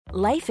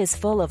Life is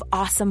full of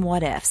awesome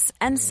what-ifs,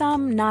 and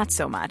some not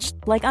so much,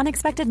 like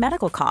unexpected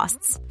medical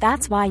costs.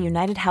 That's why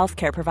United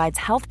Healthcare provides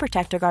Health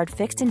Protector Guard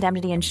fixed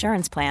indemnity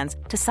insurance plans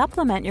to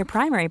supplement your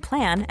primary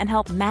plan and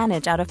help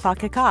manage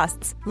out-of-pocket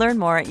costs. Learn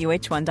more at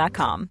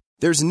uh1.com.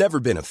 There's never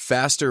been a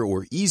faster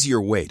or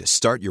easier way to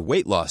start your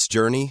weight loss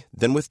journey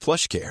than with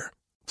PlushCare.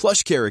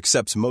 PlushCare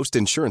accepts most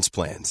insurance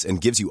plans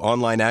and gives you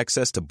online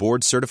access to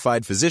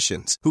board-certified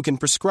physicians who can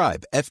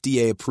prescribe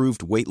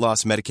FDA-approved weight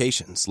loss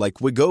medications like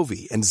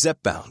Wegovy and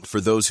Zepbound for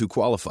those who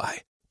qualify.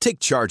 Take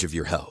charge of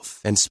your health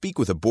and speak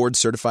with a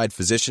board-certified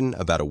physician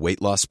about a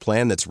weight loss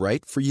plan that's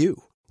right for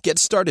you. Get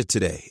started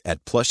today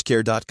at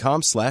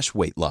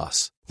plushcare.com/weight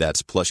loss.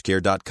 That's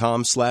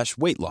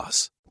plushcare.com/weight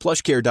loss.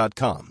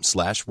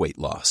 plushcare.com/weight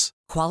loss.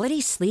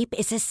 Quality sleep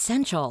is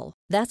essential.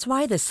 That's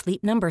why the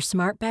Sleep Number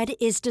Smart Bed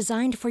is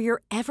designed for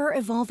your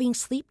ever-evolving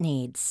sleep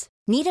needs.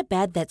 Need a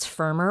bed that's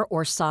firmer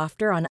or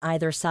softer on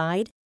either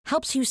side?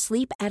 Helps you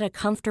sleep at a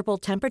comfortable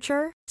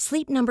temperature?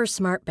 Sleep Number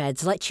Smart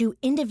Beds let you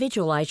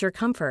individualize your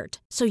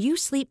comfort, so you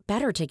sleep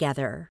better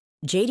together.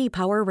 J.D.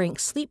 Power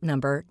ranks Sleep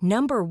Number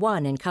number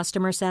 1 in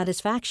customer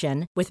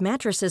satisfaction with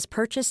mattresses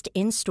purchased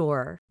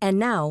in-store. And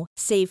now,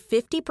 save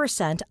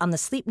 50% on the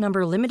Sleep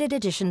Number Limited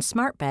Edition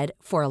Smart Bed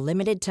for a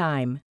limited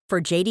time.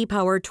 For J.D.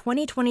 Power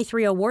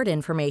 2023 award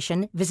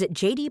information, visit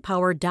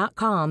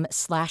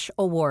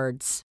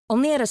jdpower.com/awards.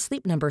 Only at a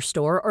Sleep Number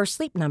store or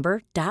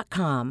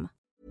sleepnumber.com.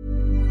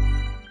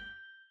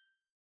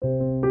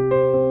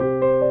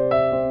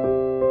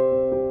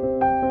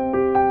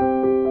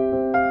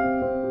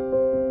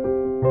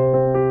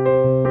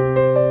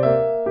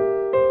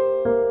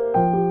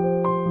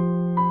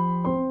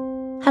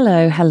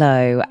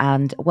 Hello,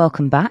 and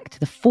welcome back to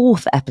the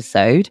 4th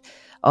episode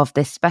of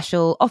this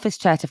special Office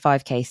Chair to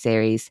 5K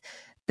series.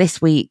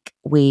 This week,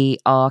 we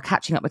are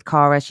catching up with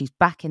Cara. She's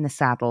back in the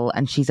saddle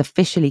and she's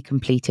officially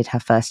completed her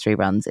first 3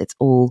 runs. It's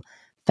all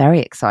very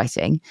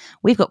exciting.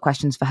 We've got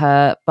questions for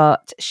her,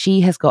 but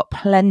she has got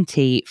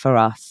plenty for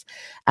us.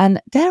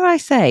 And dare I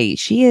say,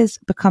 she is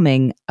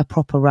becoming a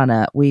proper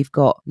runner. We've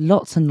got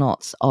lots and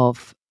lots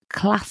of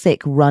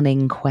classic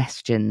running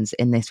questions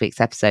in this week's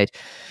episode.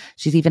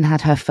 She's even had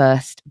her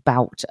first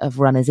bout of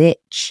runner's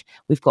itch.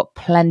 We've got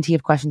plenty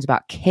of questions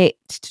about kit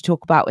to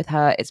talk about with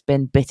her. It's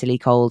been bitterly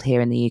cold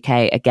here in the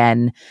UK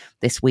again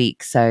this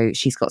week, so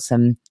she's got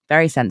some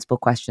very sensible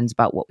questions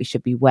about what we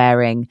should be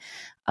wearing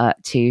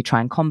to try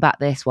and combat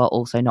this while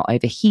also not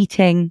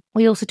overheating.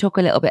 We also talk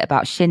a little bit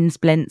about shin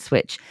splints,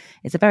 which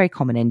is a very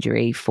common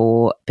injury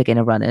for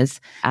beginner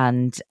runners,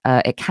 and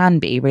it can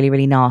be really,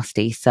 really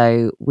nasty.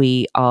 So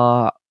we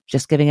are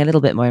just giving a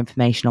little bit more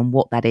information on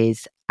what that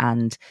is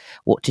and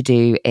what to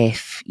do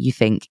if you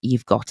think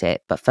you've got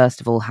it. But first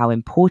of all, how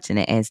important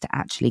it is to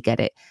actually get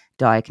it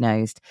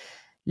diagnosed.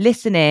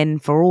 Listen in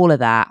for all of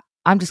that.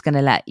 I'm just going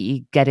to let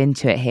you get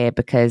into it here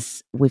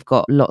because we've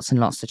got lots and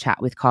lots to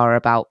chat with Cara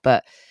about.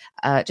 But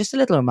just a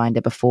little reminder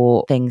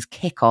before things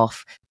kick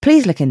off,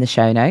 please look in the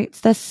show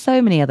notes. There's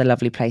so many other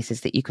lovely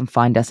places that you can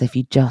find us if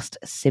you just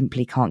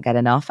simply can't get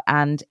enough.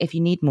 And if you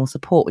need more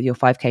support with your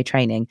 5K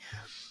training,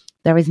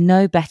 there is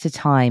no better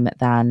time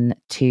than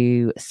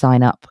to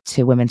sign up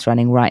to Women's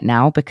Running right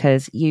now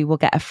because you will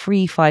get a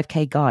free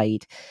 5K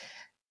guide.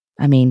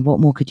 I mean, what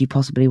more could you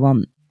possibly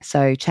want?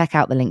 So check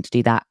out the link to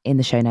do that in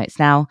the show notes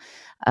now.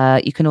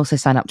 You can also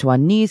sign up to our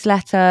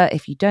newsletter.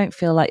 If you don't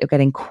feel like you're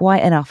getting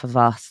quite enough of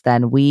us,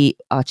 then we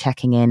are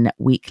checking in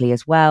weekly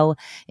as well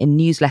in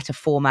newsletter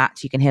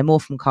format. You can hear more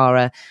from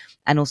Cara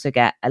and also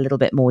get a little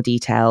bit more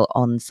detail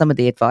on some of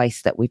the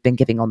advice that we've been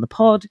giving on the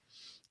pod.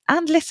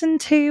 And listen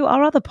to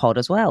our other pod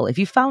as well. If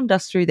you found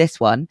us through this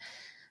one,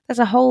 there's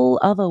a whole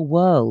other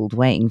world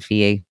waiting for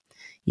you.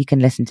 You can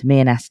listen to me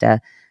and Esther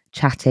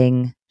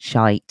chatting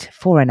shite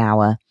for an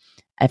hour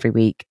every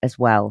week as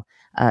well.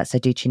 So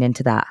do tune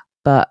into that.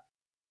 But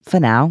for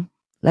now,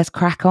 let's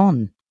crack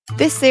on.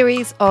 This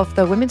series of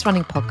the Women's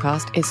Running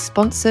Podcast is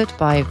sponsored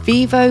by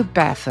Vivo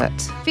Barefoot.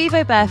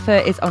 Vivo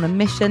Barefoot is on a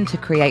mission to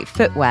create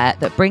footwear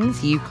that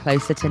brings you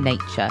closer to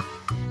nature.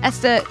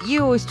 Esther,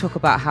 you always talk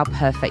about how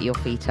perfect your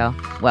feet are.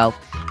 Well,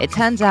 it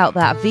turns out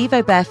that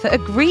Vivo Barefoot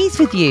agrees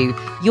with you.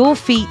 Your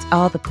feet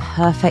are the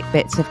perfect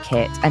bits of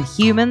kit, and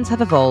humans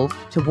have evolved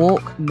to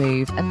walk,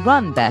 move, and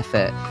run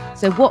barefoot.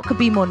 So what could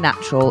be more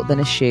natural than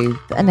a shoe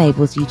that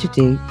enables you to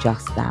do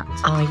just that?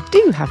 I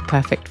do have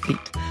perfect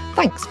feet.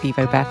 Thanks,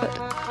 Vivo Barefoot.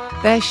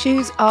 Their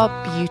shoes are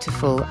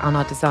beautiful and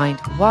are designed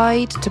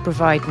wide to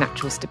provide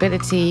natural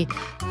stability,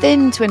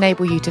 thin to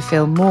enable you to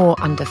feel more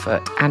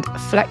underfoot, and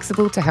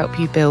flexible to help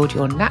you build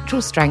your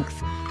natural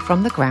strength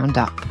from the ground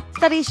up.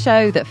 Studies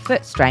show that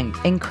foot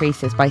strength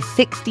increases by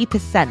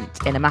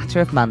 60% in a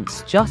matter of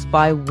months just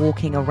by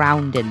walking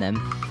around in them.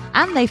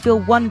 And they feel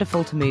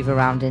wonderful to move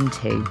around in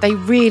too. They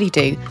really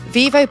do.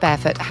 Vivo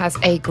Barefoot has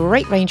a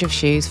great range of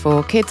shoes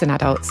for kids and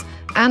adults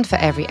and for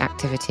every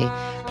activity.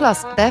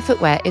 Plus, their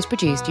footwear is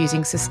produced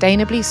using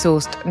sustainably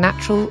sourced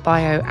natural,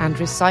 bio and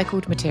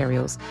recycled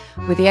materials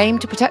with the aim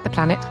to protect the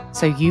planet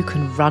so you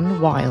can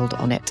run wild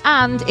on it.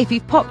 And if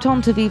you've popped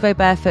onto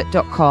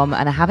vivobarefoot.com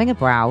and are having a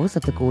browse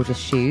of the gorgeous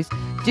shoes,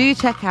 do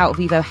check out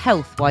Vivo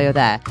Health while you're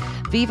there.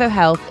 Vivo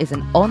Health is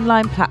an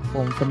online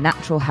platform for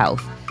natural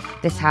health.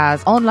 This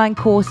has online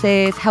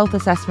courses, health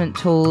assessment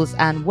tools,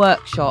 and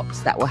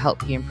workshops that will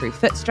help you improve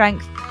foot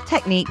strength,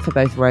 technique for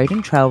both road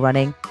and trail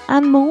running,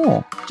 and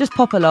more. Just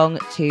pop along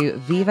to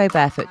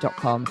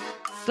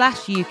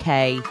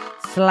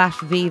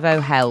vivobarefoot.com/UK/Vivo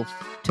Health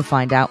to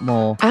find out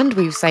more. And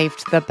we've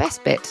saved the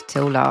best bit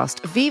till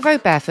last. Vivo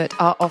Barefoot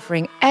are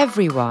offering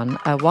everyone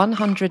a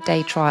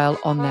 100-day trial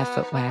on their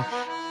footwear.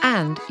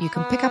 And you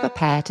can pick up a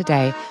pair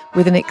today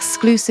with an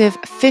exclusive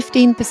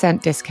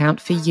 15%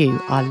 discount for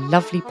you, our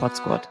lovely Pod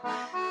Squad.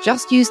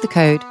 Just use the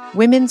code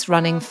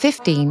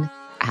Women'sRunning15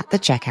 at the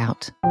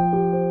checkout.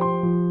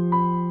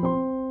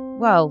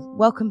 Well,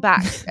 welcome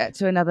back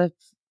to another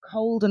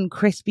cold and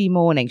crispy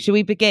morning. Should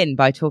we begin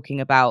by talking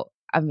about,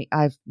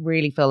 I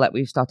really feel like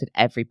we've started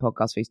every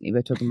podcast recently.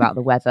 We're talking about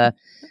the weather,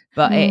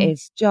 but it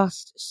is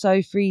just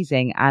so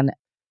freezing. And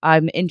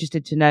I'm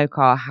interested to know,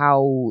 Car,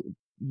 how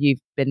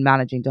you've been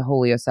managing to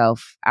haul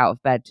yourself out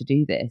of bed to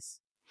do this.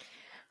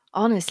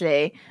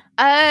 Honestly.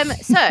 I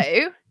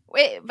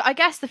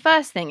guess the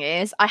first thing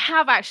is I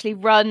have actually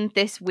run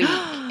this week.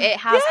 It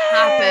has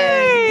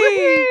happened.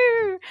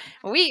 Woo-hoo!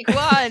 Week 1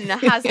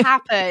 has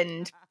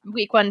happened.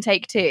 Week 1,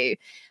 take 2.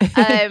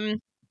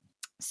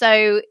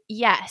 So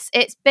yes,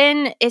 it's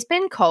been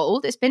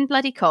cold. It's been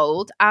bloody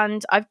cold.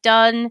 And I've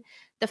done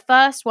the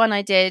first one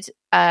I did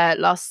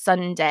last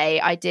Sunday.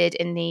 I did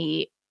in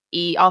the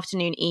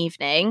afternoon,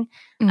 evening.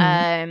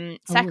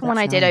 Second one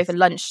I did over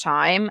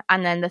lunchtime,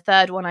 and then the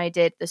third one I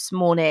did this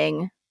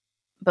morning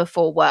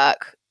before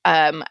work.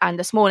 And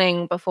this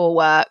morning before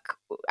work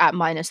at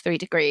 -3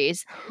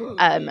 degrees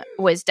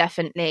was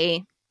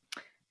definitely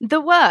the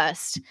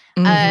worst.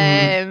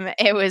 I'm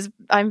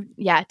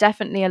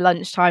definitely a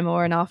lunchtime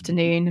or an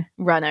afternoon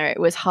runner. It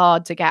was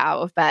hard to get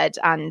out of bed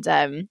and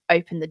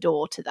open the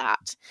door to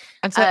that.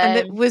 And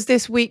so, was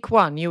this week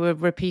 1? You were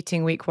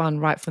repeating week 1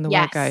 right from the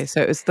word go.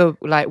 So it was the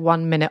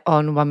 1 minute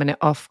on, 1 minute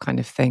off kind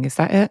of thing. Is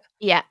that it?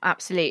 Yeah,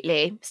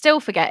 absolutely.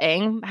 Still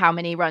forgetting how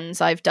many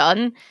runs I've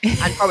done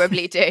and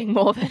probably doing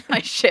more than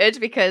I should,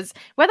 because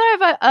whether I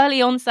have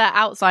early onset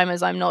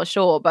Alzheimer's, I'm not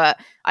sure, but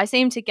I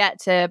seem to get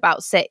to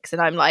about 6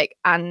 and I'm like,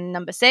 and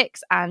number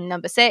 6 and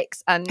number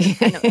 6 and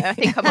I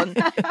think I'm on,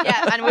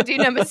 and we'll do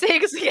number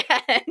 6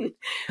 again.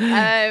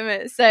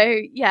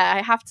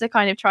 I have to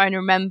kind of try and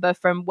remember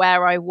from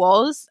where I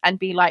was and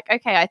be like,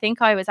 okay, I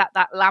think I was at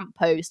that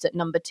lamppost at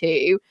number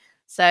 2.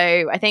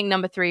 So I think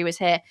number 3 was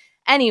here.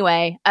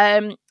 Anyway,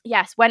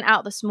 yes, went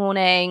out this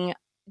morning.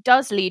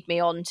 Does lead me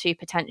on to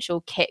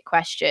potential kit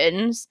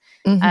questions,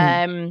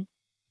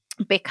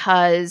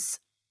 because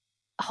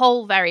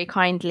Hull very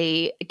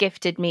kindly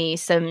gifted me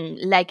some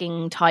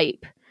legging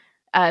type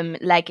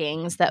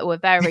leggings that were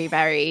very,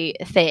 very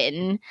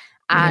thin.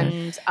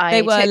 And I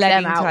took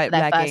them out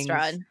their leggings. First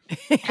run.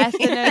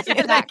 Esther knows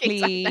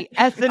exactly.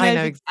 I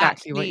know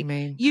exactly what you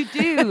mean. You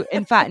do,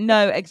 in fact,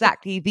 know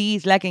exactly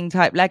these legging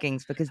type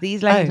leggings, because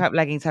these legging type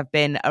leggings have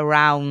been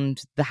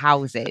around the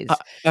houses.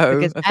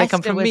 Because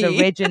Esther was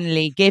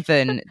originally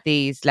given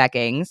these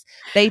leggings.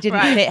 They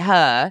didn't fit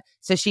her,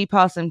 so she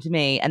passed them to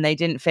me, and they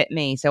didn't fit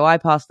me, so I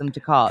passed them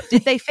to Car.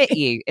 Did they fit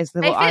you? They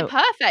fit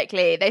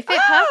perfectly. They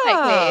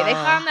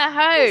found their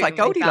home. It's like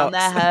Goldilocks.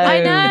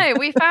 I know,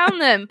 we found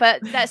them,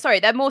 but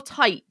they're more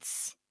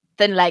tights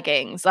than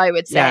leggings, I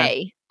would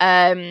say.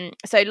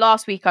 So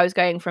last week I was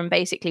going from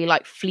basically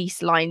like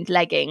fleece lined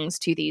leggings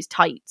to these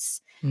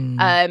tights.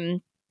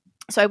 So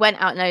I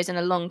went out in those in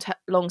a long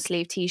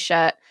sleeve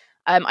t-shirt.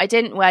 I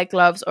didn't wear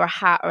gloves or a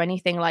hat or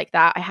anything like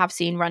that. I have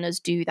seen runners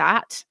do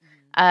that.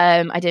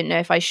 I didn't know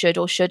if I should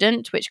or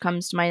shouldn't, which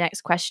comes to my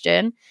next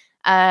question.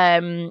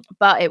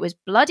 But it was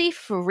bloody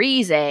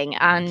freezing,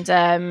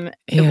 and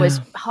it was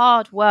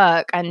hard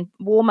work, and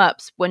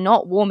warm-ups were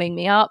not warming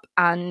me up,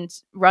 and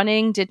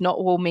running did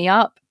not warm me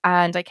up,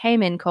 and I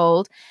came in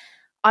cold.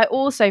 I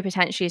also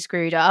potentially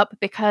screwed up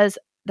because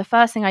the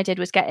first thing I did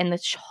was get in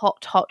the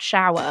hot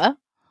shower.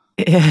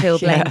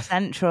 Chilblain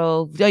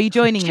Central. Are you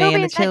joining me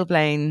in the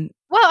Chilblain?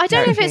 Well, I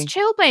don't know if it's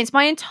chilblains.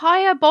 My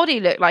entire body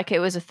looked like it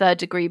was a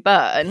 3rd-degree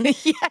burn.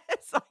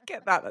 Yes, I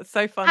get that. That's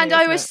so funny. And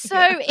I was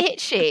so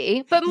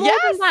itchy. But more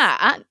than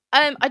that,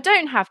 I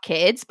don't have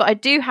kids, but I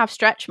do have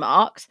stretch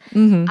marks.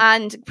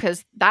 And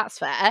because that's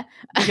fair.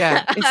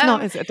 Yeah, it's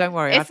not, is it? Don't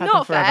worry. It's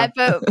not fair,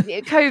 but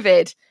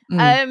COVID.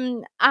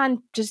 And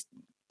just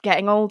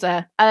getting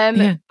older.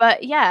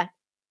 But yeah.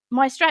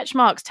 My stretch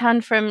marks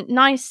turned from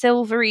nice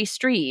silvery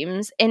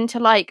streams into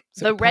like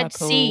the Red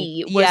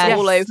Sea was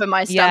all over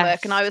my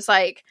stomach. And I was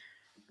like,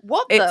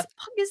 what the fuck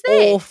is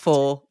this?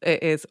 Awful.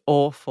 It is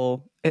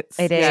awful. It is.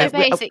 So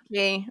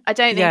basically, I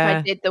don't think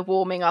I did the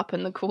warming up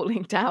and the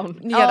cooling down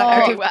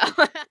very well.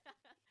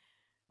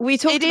 We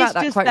talked about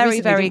that quite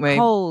recently, very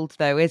cold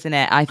though, isn't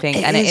it? I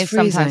think. And it is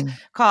sometimes.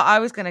 Carl, I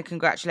was going to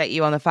congratulate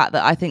you on the fact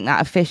that I think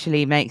that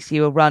officially makes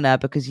you a runner,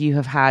 because you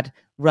have had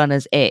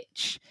runner's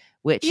itch.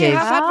 Which you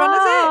have had runner's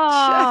itch.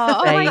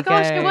 Oh my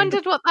gosh, I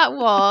wondered what that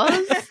was.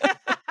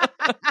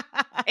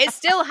 It's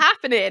still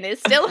happening.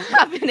 It's still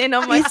happening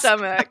on my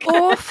stomach.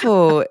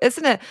 Awful,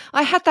 isn't it?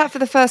 I had that for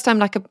the first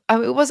time,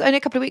 it was only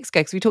a couple of weeks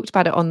ago because we talked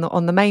about it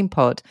on the main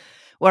pod,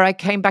 where I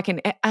came back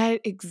in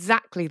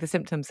exactly the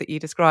symptoms that you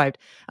described.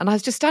 And I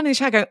was just standing in the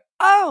shower going,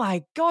 oh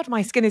my God,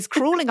 my skin is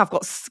crawling. I've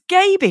got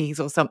scabies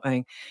or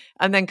something.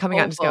 And then coming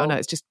out and just go, oh no,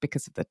 it's just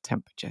because of the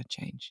temperature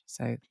change.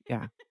 So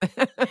yeah.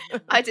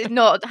 I did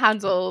not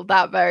handle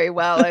that very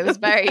well. I was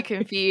very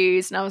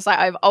confused. And I was like,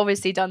 I've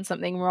obviously done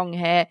something wrong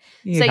here.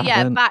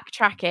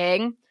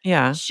 Backtracking.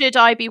 Yeah. Should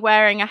I be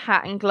wearing a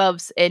hat and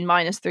gloves in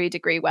 -3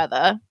 degree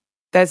weather?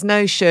 There's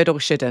no should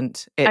or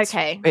shouldn't.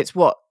 It's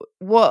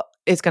what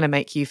is going to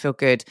make you feel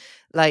good.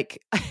 Like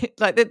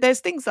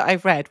there's things that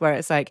I've read where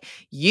it's like,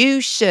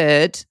 you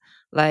should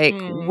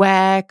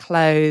wear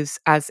clothes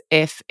as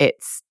if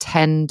it's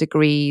 10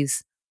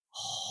 degrees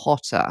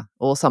hotter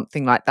or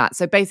something like that.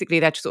 So basically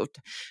they're sort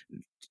of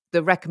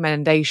the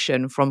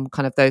recommendation from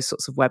kind of those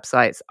sorts of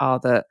websites are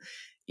that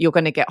you're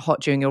going to get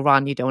hot during your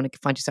run. You don't want to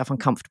find yourself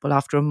uncomfortable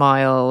after a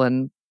mile,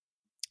 and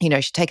you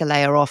should take a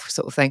layer off,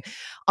 sort of thing.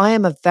 I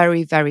am a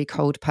very, very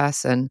cold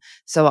person.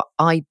 So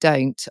I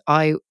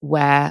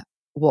wear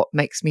what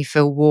makes me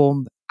feel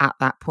warm at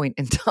that point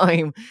in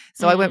time.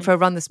 So I went for a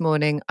run this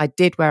morning. I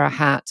did wear a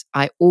hat.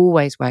 I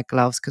always wear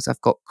gloves because I've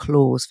got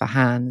claws for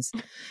hands.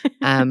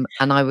 And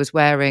I was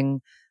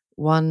wearing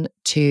 1,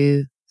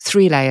 2,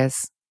 3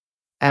 layers,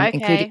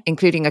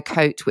 including a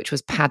coat, which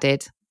was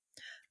padded,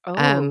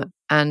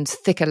 and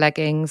thicker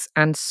leggings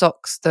and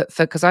socks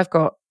because I've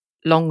got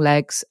long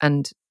legs,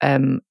 and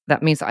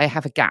that means that I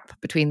have a gap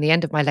between the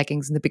end of my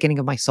leggings and the beginning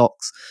of my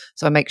socks.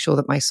 So I make sure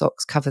that my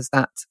socks covers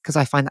that, because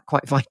I find that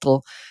quite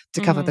vital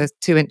to cover those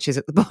 2 inches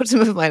at the bottom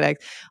of my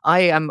legs.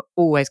 I am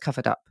always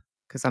covered up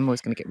because I'm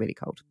always going to get really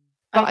cold.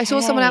 But I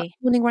saw someone out this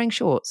morning wearing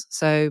shorts.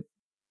 So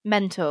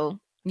mental.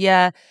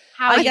 Yeah.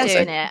 How are you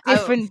doing it?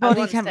 Different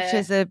body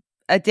temperatures are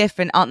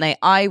different, aren't they?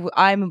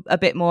 I'm a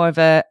bit more of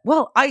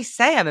I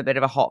say I'm a bit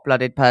of a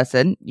hot-blooded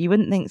person. You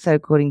wouldn't think so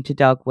according to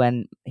Doug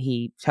when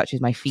he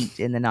touches my feet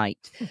in the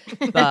night.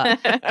 But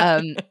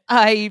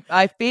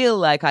I feel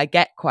like I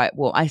get quite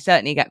warm. I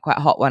certainly get quite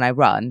hot when I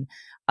run.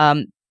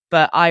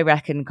 But I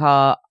reckon,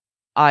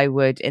 I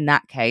would, in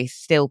that case,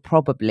 still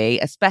probably,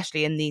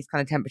 especially in these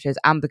kind of temperatures,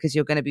 and because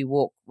you're going to be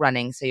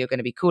running, so you're going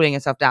to be cooling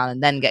yourself down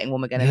and then getting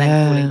warm again and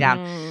then cooling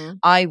down.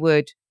 I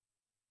would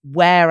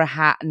wear a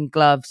hat and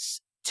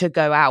gloves to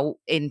go out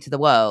into the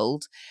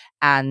world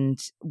and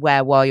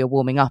wear while you're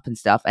warming up and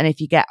stuff. And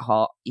if you get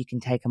hot, you can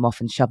take them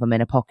off and shove them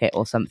in a pocket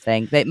or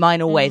something.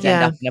 Mine always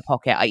end up in a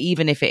pocket.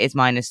 Even if it is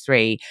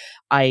 -3,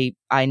 I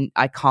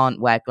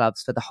can't wear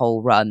gloves for the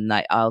whole run.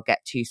 Like, I'll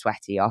get too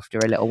sweaty after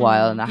a little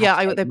while,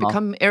 and they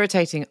become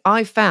irritating.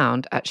 I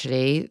found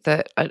actually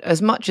that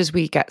as much as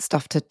we get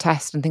stuff to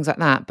test and things like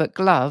that, but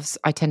gloves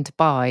I tend to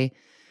buy.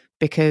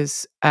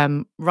 Because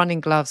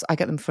running gloves, I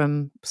get them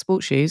from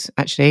Sports Shoes,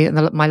 actually.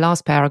 And my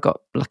last pair I got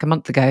like a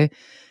month ago,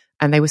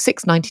 and they were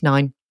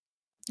 $6.99,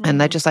 and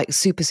they're just like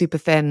super, super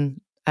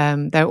thin.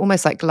 They're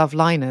almost like glove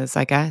liners,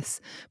 I guess,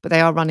 but they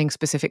are running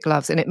specific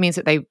gloves, and it means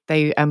that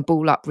they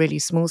ball up really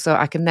small. So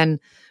I can then,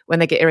 when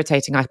they get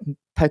irritating, I can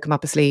poke them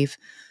up a sleeve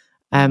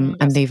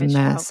and leave them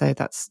there. So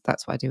that's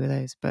what I do with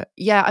those. But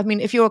yeah, I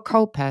mean, if you're a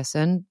cold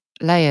person,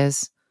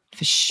 layers.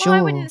 For sure. Well,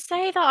 I wouldn't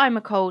say that I'm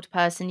a cold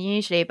person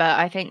usually, but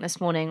I think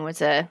this morning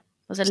was a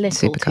little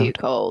super too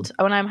cold.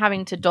 When I'm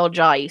having to dodge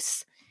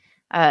ice,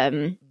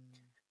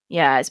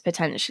 it's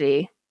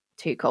potentially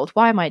too cold.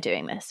 Why am I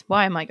doing this?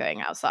 Why am I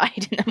going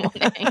outside in the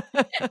morning?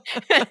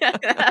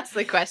 That's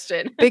the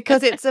question.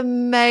 Because it's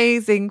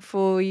amazing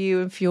for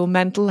you and for your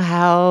mental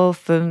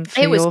health, and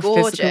for it was your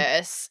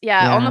gorgeous.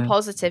 Yeah, on the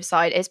positive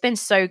side, it's been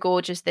so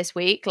gorgeous this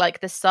week. Like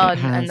the sun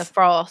and the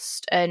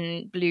frost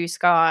and blue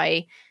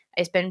sky.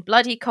 It's been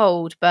bloody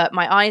cold, but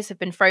my eyes have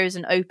been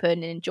frozen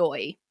open in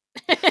joy.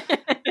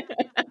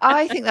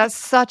 I think that's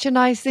such a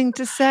nice thing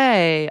to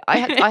say.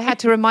 I had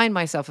to remind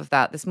myself of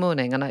that this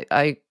morning, and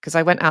because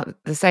I went out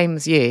the same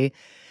as you,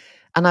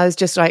 and I was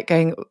just like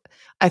going,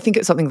 I think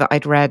it's something that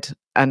I'd read,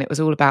 and it was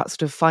all about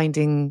sort of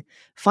finding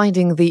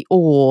the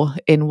awe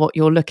in what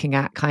you're looking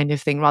at, kind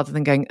of thing, rather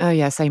than going, oh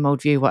yeah, same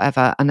old view,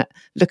 whatever. And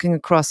looking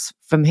across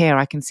from here,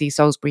 I can see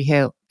Salisbury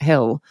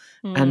Hill,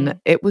 and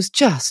it was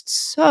just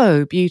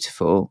so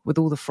beautiful with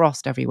all the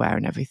frost everywhere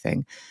and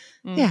everything.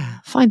 Yeah,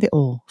 find the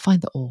awe.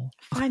 Find the awe.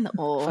 Find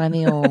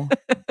the awe.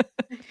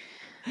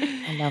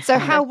 So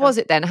how was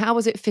it then? How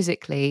was it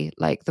physically,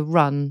 like the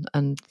run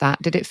and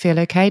that? Did it feel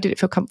okay? Did it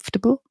feel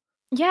comfortable?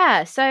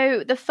 Yeah,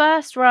 so the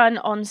first run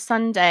on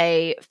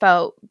Sunday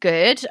felt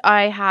good.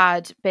 I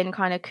had been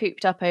kind of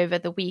cooped up over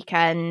the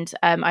weekend.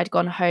 I'd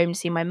gone home to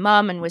see my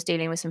mum and was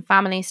dealing with some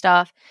family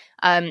stuff.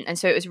 And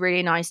so it was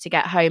really nice to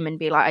get home and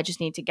be like, I just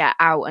need to get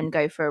out and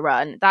go for a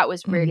run. That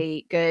was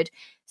really good.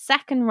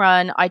 Second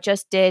run, I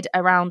just did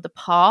around the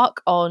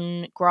park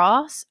on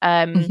grass.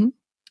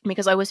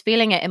 because I was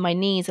feeling it in my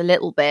knees a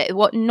little bit,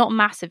 not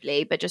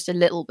massively, but just a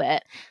little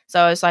bit.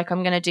 So I was like,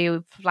 I'm going to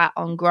do flat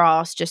on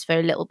grass just for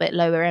a little bit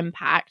lower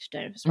impact.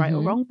 Don't know if it's right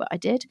or wrong, but I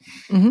did.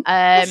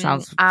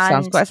 Sounds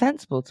quite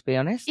sensible, to be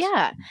honest.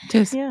 Yeah.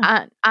 Just,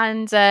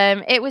 And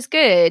it was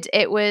good.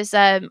 It was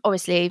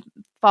obviously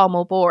far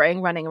more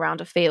boring running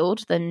around a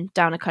field than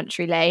down a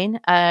country lane.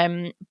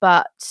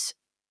 But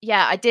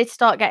yeah, I did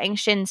start getting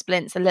shin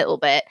splints a little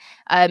bit.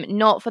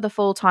 Not for the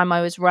full time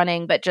I was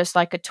running, but just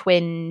like a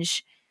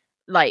twinge,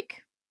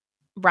 like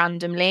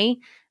randomly,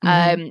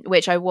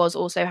 which I was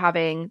also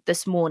having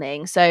this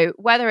morning. So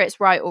whether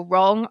it's right or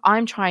wrong,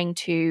 I'm trying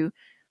to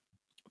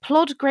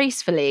plod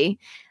gracefully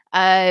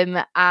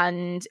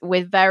and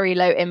with very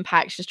low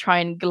impact, just try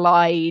and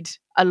glide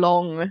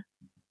along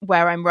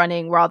where I'm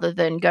running rather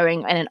than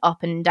going in an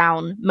up and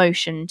down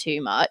motion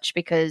too much,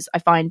 because I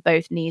find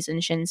both knees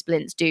and shin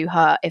splints do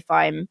hurt if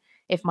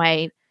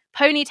my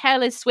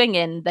ponytail is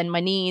swinging, then my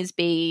knees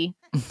be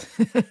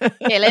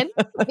killing.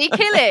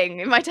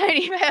 My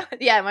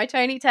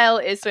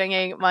ponytail is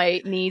swinging,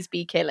 my knees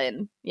be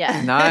killing.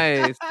 Yeah.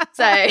 Nice.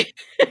 So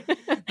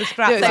the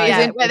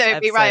scrap whether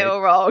it be right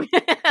or wrong.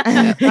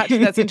 Actually,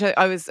 that's interesting.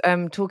 I was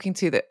talking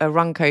to a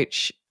run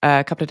coach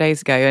a couple of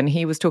days ago, and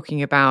he was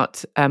talking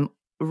about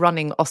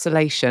running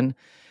oscillation.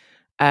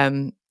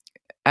 And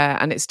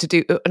it's to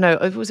do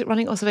was it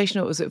running oscillation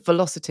or was it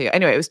velocity?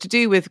 Anyway, it was to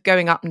do with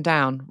going up and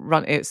down. We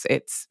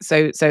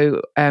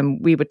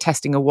were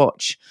testing a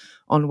watch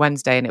on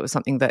Wednesday, and it was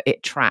something that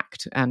it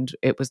tracked, and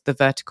it was the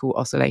vertical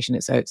oscillation.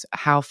 So it's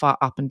how far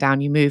up and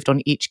down you moved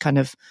on each kind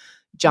of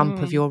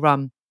jump of your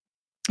run.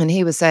 And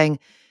he was saying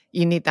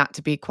you need that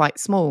to be quite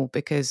small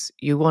because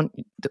you want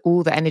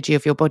all the energy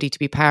of your body to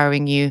be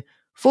powering you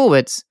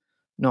forwards,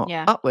 not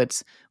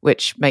upwards,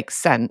 which makes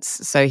sense.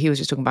 So he was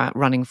just talking about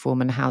running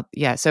form and how,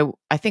 so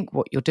I think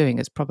what you're doing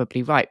is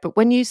probably right. But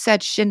when you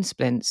said shin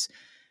splints,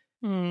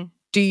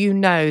 do you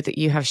know that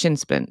you have shin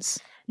splints?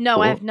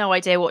 No, I have no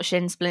idea what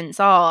shin splints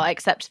are,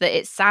 except that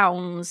it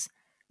sounds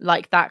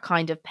like that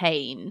kind of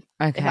pain,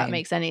 if that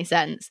makes any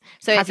sense.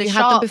 So have you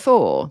had them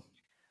before?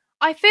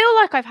 I feel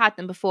like I've had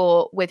them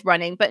before with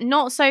running, but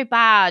not so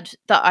bad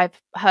that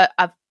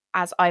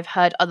I've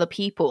heard other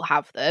people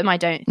have them, I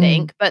don't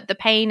think. But the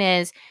pain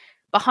is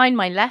behind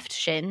my left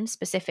shin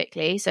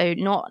specifically, so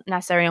not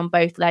necessarily on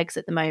both legs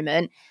at the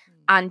moment,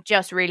 and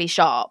just really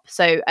sharp.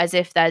 So as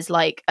if there's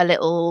like a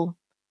little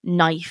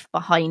knife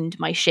behind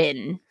my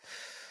shin.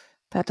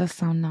 That does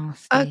sound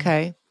nasty.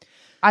 Okay.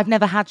 I've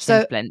never had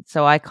shin splints,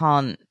 so I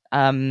can't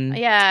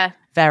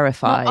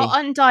verify.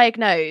 Not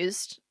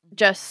undiagnosed,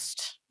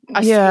 just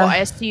what I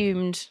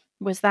assumed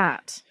was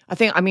that. I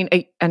think,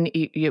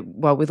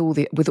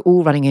 with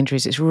all running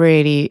injuries, it's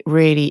really,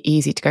 really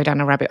easy to go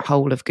down a rabbit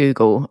hole of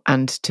Google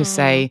and to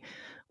say,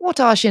 what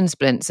are shin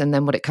splints? And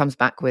then what it comes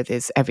back with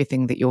is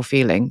everything that you're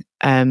feeling.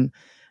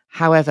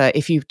 However,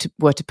 if you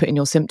were to put in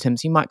your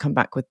symptoms, you might come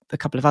back with a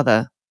couple of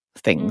other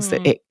things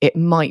that it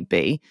might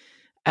be.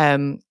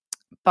 But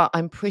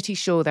I'm pretty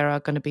sure there are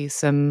going to be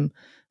some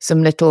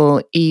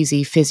little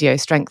easy physio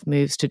strength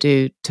moves to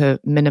do to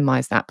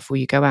minimize that before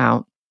you go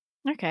out.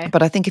 Okay.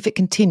 But I think if it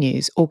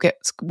continues or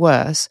gets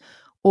worse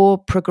or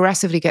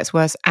progressively gets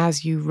worse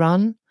as you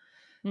run,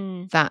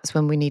 that's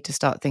when we need to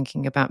start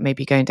thinking about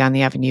maybe going down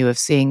the avenue of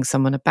seeing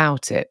someone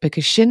about it.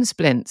 Because shin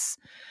splints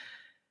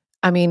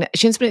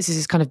is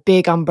this kind of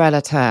big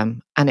umbrella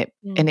term, and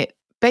it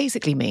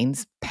basically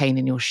means pain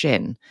in your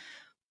shin.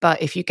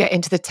 But if you get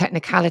into the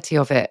technicality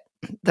of it,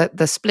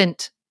 the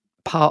splint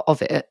part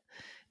of it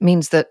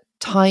means that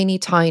tiny,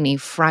 tiny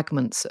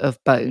fragments of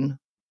bone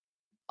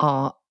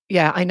are.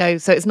 Yeah, I know.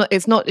 So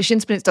it's not shin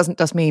splints doesn't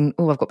just mean,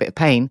 I've got a bit of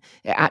pain.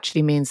 It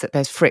actually means that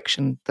there's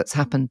friction that's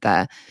happened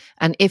there.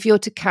 And if you're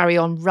to carry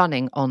on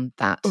running on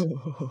that,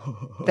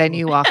 then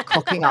you are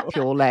cocking up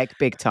your leg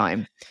big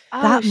time.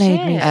 That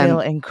made me feel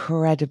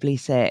incredibly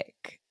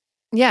sick.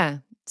 Yeah.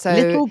 So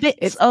little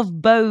bits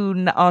of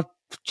bone are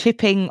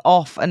chipping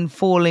off and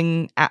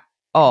falling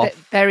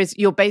off.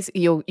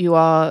 You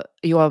are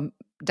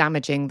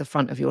damaging the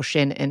front of your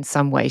shin in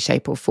some way,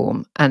 shape or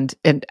form, and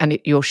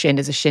your shin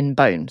is a shin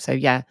bone, so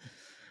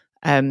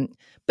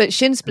but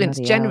shin splints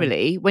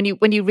generally, when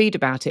you read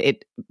about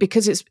it,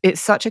 because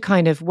it's such a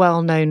kind of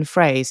well-known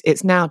phrase,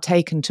 it's now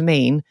taken to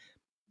mean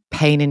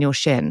pain in your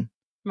shin,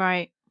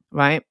 right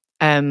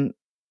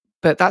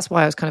but that's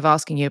why I was kind of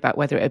asking you about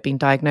whether it had been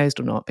diagnosed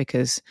or not,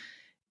 because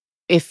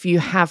if you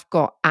have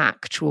got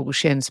actual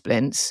shin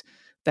splints,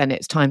 then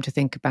it's time to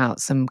think about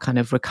some kind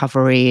of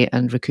recovery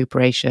and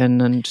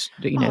recuperation and,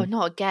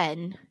 not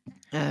again.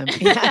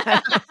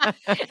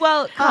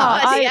 Well,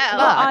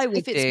 I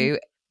would do.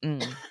 I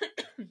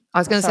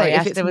was going to say,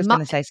 if I was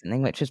going to say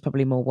something which was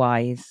probably more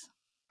wise.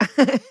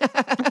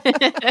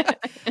 I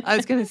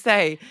was going to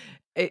say,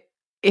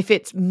 if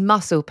it's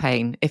muscle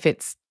pain,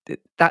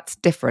 that's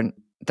different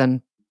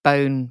than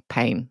bone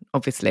pain,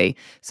 obviously.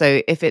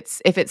 So if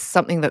it's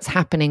something that's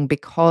happening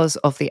because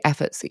of the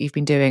efforts that you've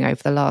been doing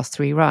over the last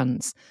 3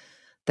 runs,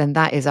 then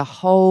that is a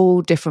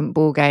whole different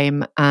ball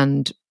game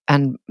and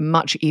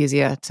much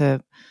easier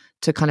to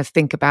to kind of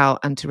think about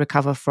and to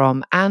recover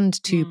from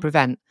and to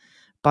prevent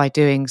by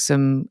doing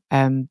some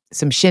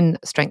shin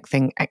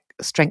strengthening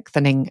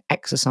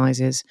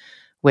exercises,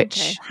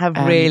 which have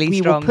really we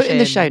strong will put in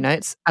the show shin.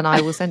 notes, and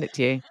I will send it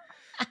to you.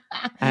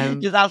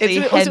 Just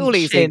absolutely It's all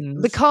easy.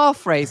 shins. The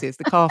calf raises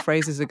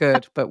are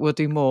good, but we'll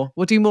do more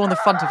on the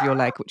front of your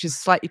leg, which is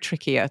slightly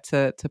trickier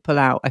to pull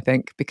out, I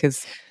think,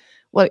 because,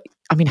 well,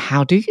 I mean,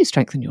 how do you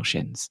strengthen your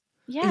shins?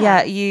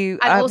 Yeah, you.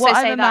 I'd also what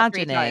say I'm that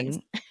 3 imagining times.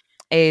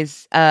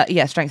 is,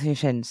 strengthen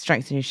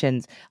your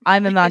shins.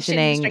 I'm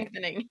imagining,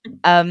 strengthening.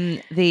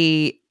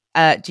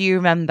 do you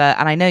remember?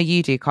 And I know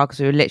you do, Carl, because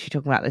we were literally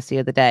talking about this the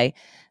other day.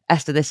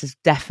 Esther, this is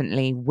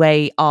definitely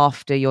way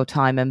after your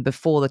time and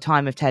before the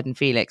time of Ted and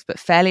Felix, but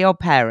Fairly Odd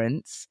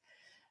Parents,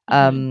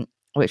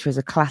 which was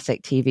a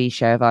classic TV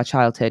show of our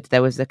childhood.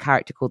 There was a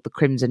character called the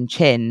Crimson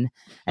Chin,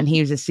 and he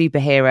was a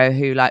superhero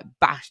who like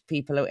bashed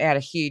people. He had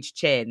a huge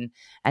chin,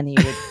 and he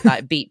would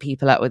like beat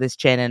people up with his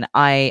chin. And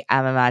I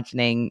am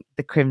imagining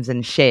the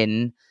Crimson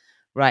Shin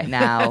right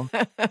now,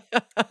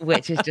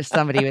 which is just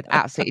somebody with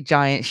absolutely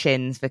giant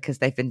shins because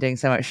they've been doing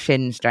so much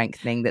shin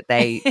strengthening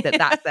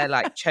that's their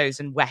like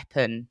chosen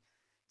weapon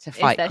to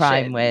fight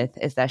crime shin. with,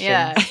 is their shins.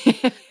 Yeah.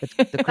 The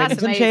That's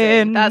Crimson amazing.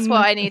 Shin. That's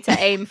what I need to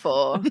aim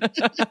for.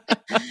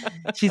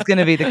 She's going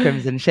to be the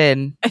Crimson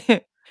Shin.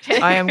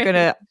 I'm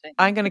gonna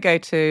go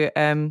to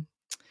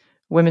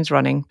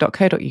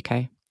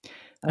womensrunning.co.uk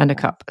and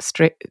look up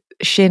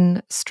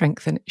shin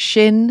strengthening.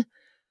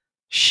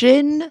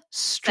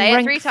 Say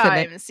it 3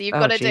 times. You've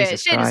got to do it.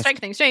 Jesus Shin Christ.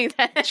 strengthening.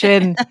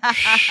 Shin.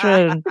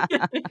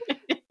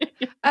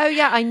 Oh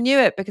yeah, I knew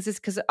it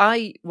because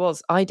I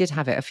did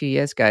have it a few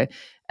years ago.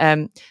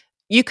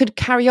 You could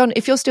carry on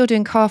if you're still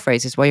doing calf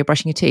raises while you're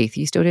brushing your teeth. Are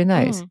you still doing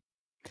those?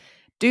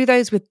 Do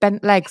those with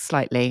bent legs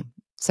slightly.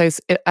 So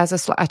at a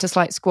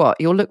slight squat,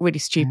 you'll look really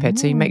stupid.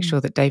 So you make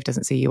sure that Dave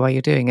doesn't see you while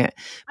you're doing it.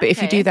 But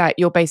if you do that,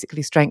 you're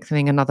basically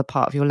strengthening another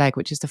part of your leg,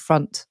 which is the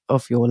front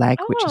of your leg,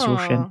 which is your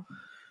shin.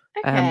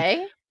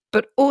 Okay.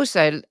 But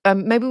also,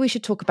 maybe we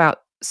should talk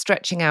about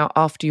stretching out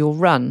after your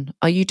run.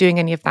 Are you doing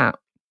any of that?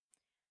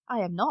 I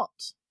am not.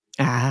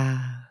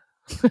 Ah.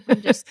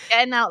 I'm just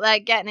getting out there,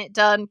 getting it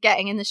done,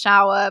 getting in the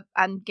shower,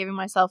 and giving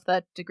myself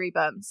 3rd-degree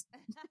burns.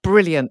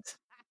 Brilliant.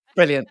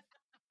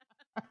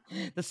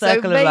 The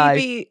circle of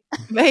life.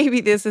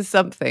 Maybe this is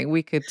something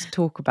we could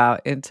talk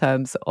about in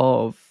terms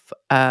of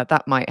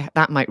that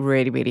might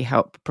really, really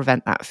help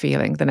prevent that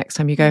feeling the next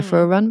time you go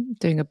for a run,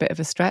 doing a bit of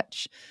a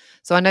stretch.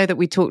 So I know that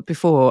we talked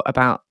before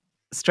about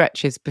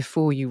stretches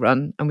before you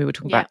run, and we were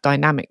talking about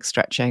dynamic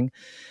stretching.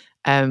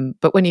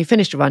 But when you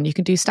finish a run, you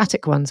can do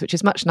static ones, which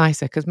is much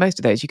nicer because most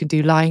of those you can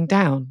do lying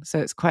down. So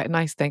it's quite a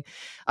nice thing.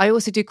 I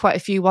also do quite a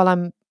few while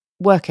I'm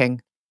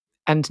working,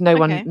 and no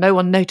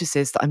one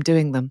notices that I'm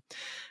doing them.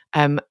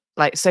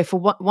 So for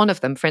one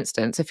of them, for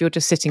instance, if you're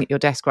just sitting at your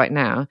desk right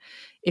now,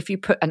 if you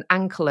put an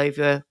ankle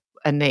over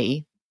a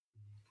knee.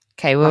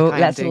 Okay, well, like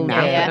let's all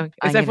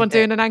Is everyone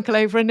doing an ankle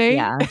over a knee?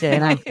 Yeah, I'm doing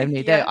an ankle over a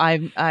knee. Yeah.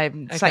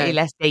 I'm slightly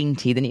less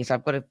dainty than you, so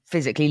I've got to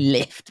physically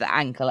lift the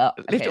ankle up.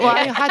 Okay. Well,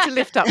 I had to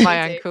lift up my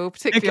ankle,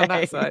 particularly on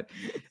that side.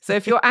 So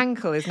if your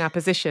ankle is now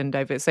positioned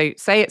over, so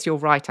say it's your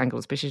right ankle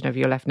is positioned over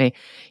your left knee,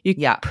 you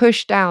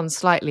push down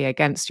slightly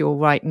against your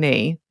right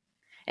knee.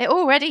 It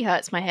already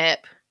hurts my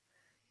hip.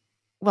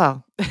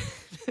 Well,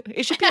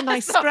 it should be a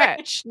nice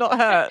stretch, not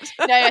hurt.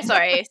 No,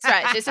 sorry,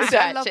 stretch. It's a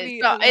stretch.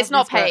 It's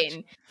not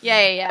pain.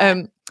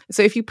 Yeah.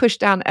 So if you push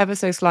down ever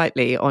so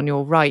slightly on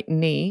your right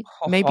knee,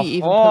 maybe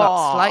even pull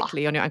up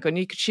slightly on your ankle, and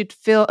you should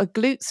feel a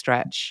glute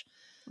stretch.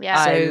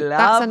 Yeah, so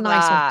that's a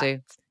nice one to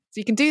do. So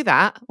you can do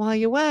that while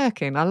you're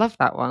working. I love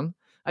that one.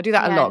 I do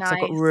that a lot because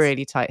I've got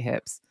really tight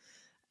hips.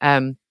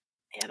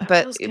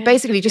 But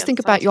basically, just think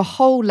about your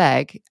whole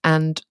leg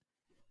and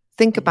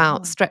think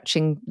about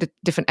stretching the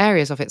different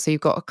areas of it. So you've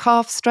got a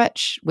calf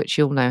stretch, which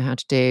you'll know how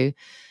to do,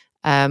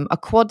 a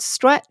quad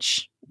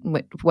stretch,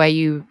 where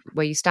you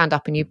stand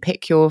up and you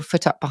pick your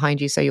foot up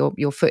behind you so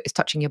your foot is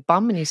touching your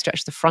bum and you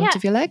stretch the front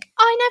of your leg.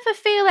 I never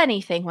feel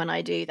anything when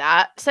I do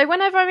that. So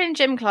whenever I'm in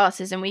gym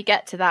classes and we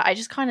get to that, I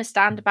just kind of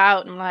stand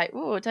about and I'm like,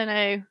 oh, I don't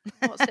know,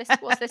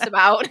 what's this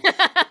about?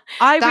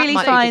 I really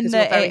find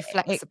that you're very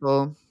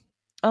flexible.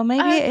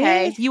 Maybe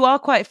it is. You are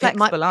quite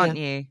flexible, aren't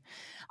you?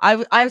 I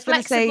was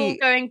going to say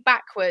going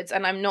backwards,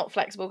 and I'm not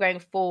flexible going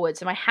forwards.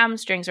 So my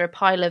hamstrings are a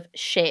pile of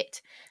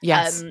shit.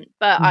 Yes,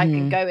 but I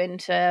can go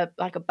into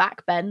like a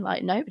back bend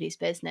like nobody's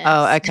business.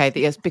 Oh, okay.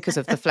 Yes, because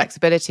of the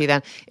flexibility.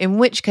 Then, in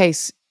which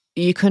case,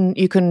 you can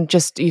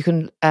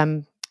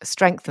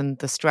strengthen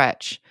the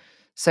stretch.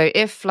 So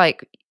if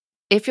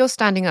you're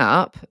standing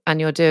up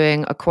and you're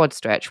doing a quad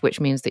stretch, which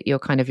means that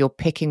you're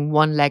picking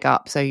one leg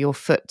up, so your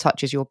foot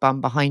touches your bum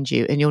behind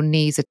you, and your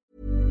knees are.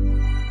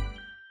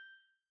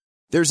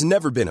 There's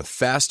never been a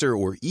faster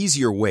or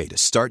easier way to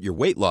start your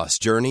weight loss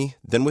journey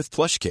than with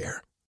PlushCare.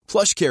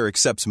 PlushCare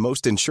accepts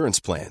most insurance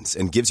plans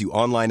and gives you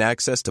online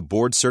access to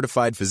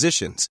board-certified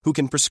physicians who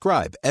can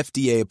prescribe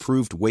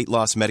FDA-approved weight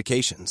loss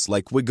medications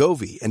like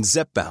Wegovy and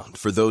Zepbound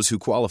for those who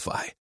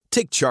qualify.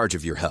 Take charge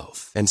of your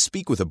health and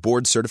speak with a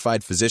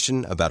board-certified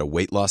physician about a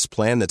weight loss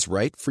plan that's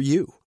right for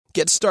you.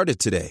 Get started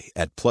today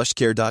at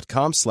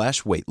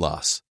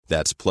plushcare.com/weight-loss.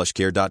 That's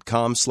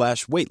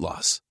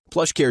plushcare.com/weight-loss.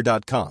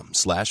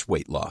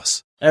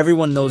 plushcare.com/weight-loss.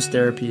 Everyone knows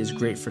therapy is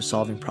great for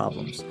solving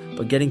problems,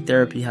 but getting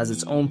therapy has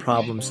its own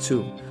problems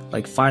too,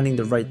 like finding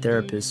the right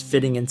therapist,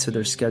 fitting into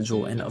their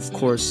schedule, and of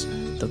course,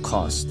 the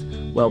cost.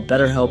 Well,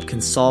 BetterHelp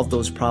can solve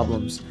those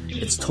problems.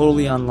 It's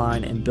totally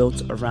online and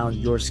built around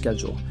your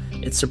schedule.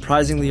 It's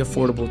surprisingly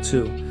affordable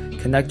too.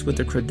 Connect with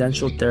a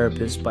credentialed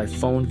therapist by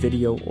phone,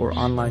 video, or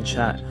online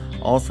chat,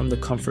 all from the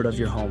comfort of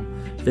your home.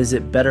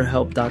 Visit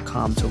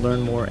BetterHelp.com to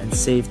learn more and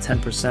save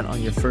 10%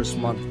 on your first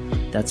month.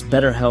 That's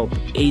BetterHelp,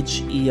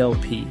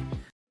 H-E-L-P.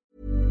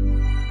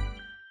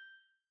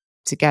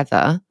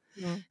 Together,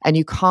 and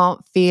you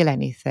can't feel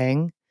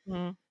anything,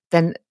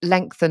 then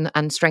lengthen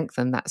and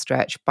strengthen that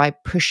stretch by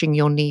pushing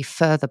your knee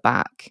further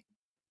back,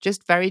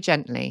 just very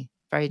gently.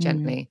 Very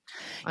gently.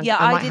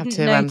 I didn't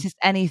notice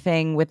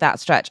anything with that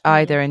stretch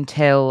either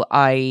until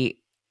I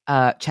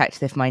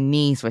checked if my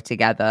knees were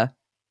together.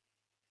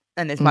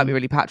 And this might be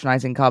really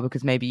patronizing, Carl,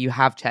 because maybe you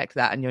have checked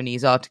that and your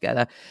knees are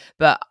together.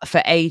 But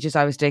for ages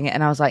I was doing it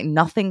and I was like,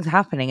 nothing's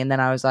happening. And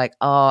then I was like,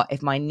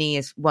 if one knee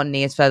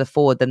is further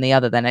forward than the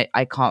other, then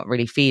I can't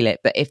really feel it.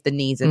 But if the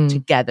knees are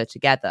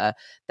together,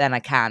 then I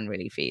can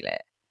really feel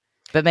it.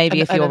 But maybe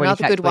if you're really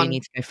flexible, you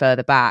need to go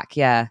further back.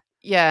 Yeah.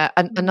 Yeah,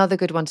 and another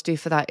good one to do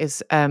for that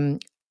is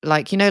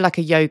like a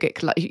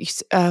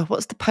yogic,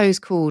 what's the pose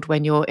called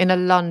when you're in a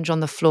lunge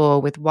on the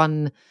floor with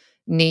one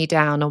knee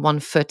down and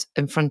one foot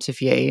in front of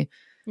you?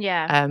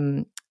 Yeah.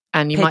 And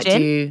you Pigeon? might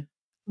do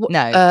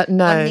no,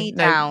 one knee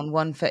down,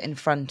 1 foot in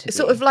front of it's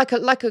you. sort of like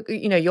a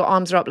your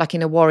arms are up like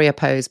in a warrior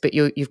pose, but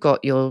you've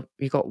got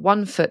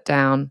 1 foot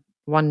down,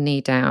 one knee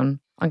down.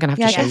 I'm gonna have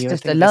to show you.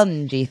 Just a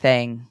lungey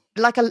thing.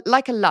 Like a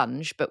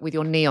lunge, but with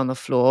your knee on the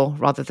floor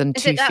rather than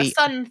 2 feet. Is it that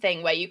sun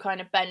thing where you kind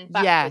of bend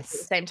backwards at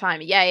the same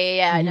time?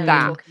 Yeah. I know what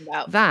you're talking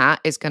about.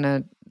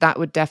 That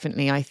would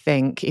definitely, I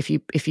think, if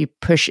you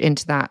push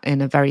into that in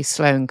a very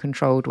slow and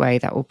controlled way,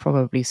 that will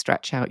probably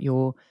stretch out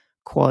your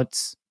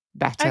quads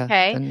better.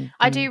 Okay.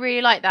 I do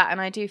really like that, and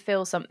I do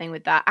feel something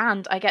with that,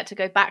 and I get to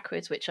go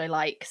backwards, which I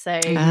like. So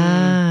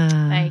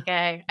there you go.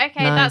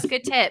 Okay, nice. That's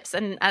good tips,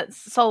 and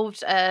it's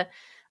solved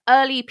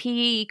early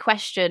PE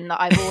question that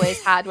I've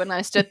always had when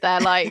I stood there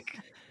like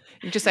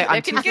you just say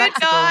I'm too good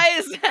flexible.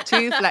 Guys.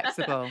 Too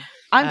flexible.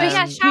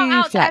 Shout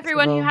out to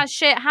everyone who has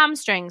shit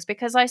hamstrings,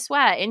 because I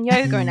swear in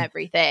yoga and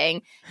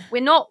everything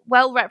we're not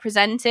well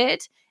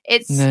represented.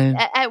 It's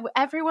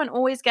everyone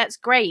always gets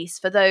grace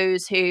for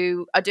those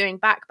who are doing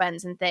back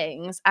bends and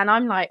things, and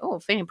I'm like,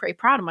 feeling pretty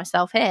proud of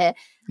myself here.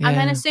 And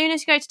then as soon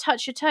as you go to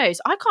touch your toes,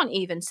 I can't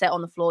even sit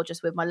on the floor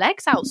just with my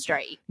legs out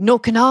straight. Nor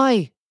can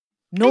I.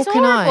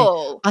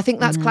 I think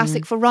that's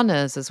classic for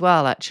runners as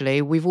well,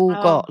 actually. We've all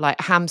got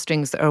like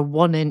hamstrings that are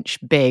 1 inch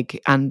big,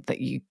 and that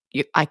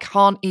I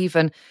can't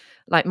even,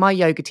 like, my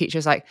yoga teacher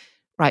is like,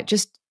 right,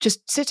 just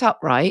sit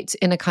upright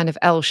in a kind of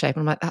L shape.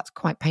 And I'm like, that's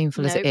quite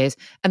painful as it is.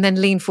 And then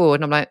lean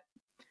forward, and I'm like,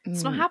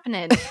 it's not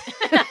happening.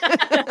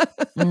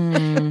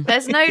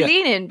 There's no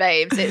leaning,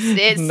 babes.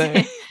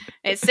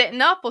 It's sitting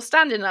up or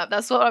standing up.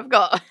 That's what I've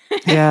got.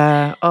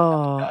 Yeah.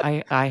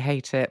 I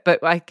hate it.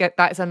 But I get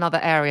that's another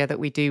area that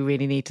we do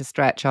really need to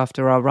stretch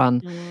after our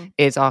run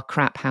is our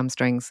crap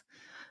hamstrings.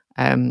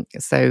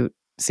 So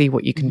see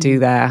what you can do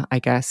there, I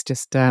guess.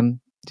 Just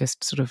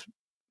sort of,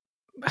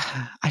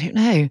 I don't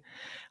know.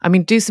 I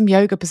mean, do some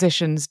yoga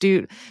positions,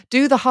 do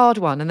the hard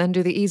one, and then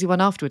do the easy one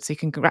afterwards, so you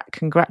can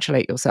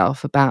congratulate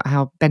yourself about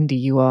how bendy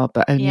you are,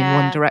 but only in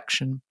one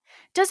direction.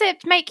 Does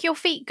it make your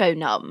feet go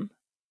numb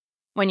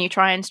when you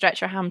try and stretch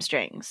your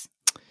hamstrings?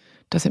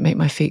 Does it make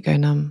my feet go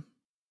numb?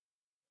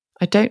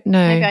 I don't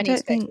know. Maybe I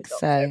don't think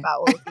so.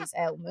 About all of these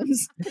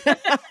ailments.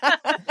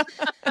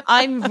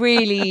 I'm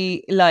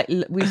really, like,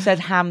 we've said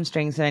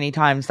hamstrings so many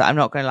times that I'm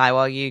not going to lie.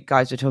 While you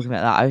guys were talking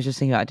about that, I was just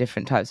thinking about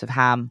different types of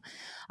ham.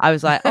 I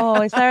was like,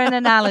 is there an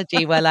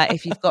analogy where, like,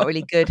 if you've got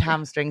really good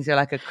hamstrings, you're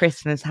like a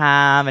Christmas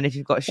ham, and if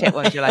you've got shit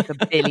ones, you're like a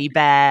Billy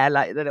Bear,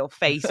 like the little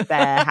face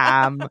bear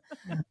ham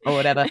or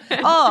whatever.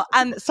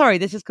 And sorry,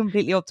 this is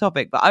completely off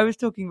topic, but I was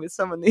talking with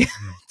someone the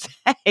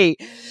other day.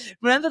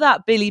 Remember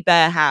that Billy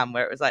Bear ham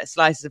where it was like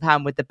slices of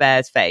ham with the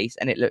bear's face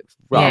and it looked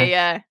rough?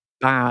 Yeah.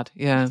 Bad,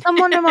 yeah.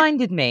 Someone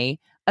reminded me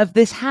of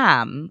this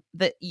ham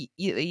that you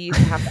used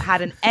to have that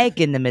had an egg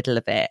in the middle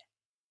of it.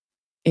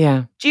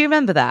 Yeah. Do you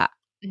remember that?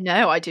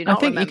 No, I do not.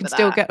 I think you can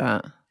still get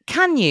that.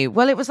 Can you?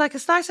 Well, it was like a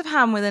slice of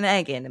ham with an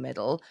egg in the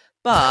middle,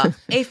 but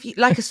if you,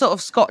 like a sort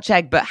of Scotch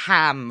egg, but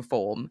ham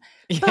form.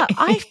 But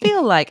I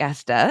feel like,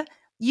 Esther,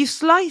 you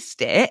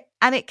sliced it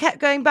and it kept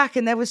going back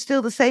and there was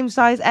still the same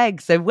size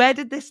egg. So where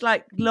did this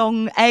like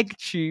long egg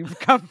tube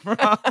come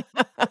from?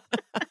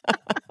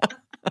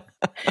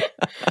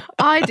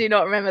 I do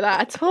not remember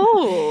that at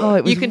all. Oh,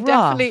 it was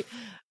definitely.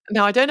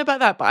 No, I don't know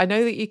about that, but I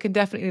know that you can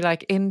definitely,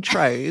 like, in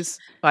Tro's,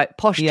 like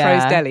Posh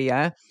Tro's Deli,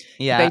 yeah,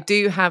 they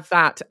do have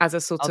that as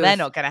a sort of. They're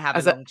not going to have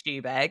a long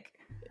tube egg.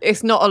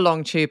 It's not a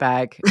long tube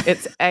egg.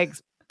 It's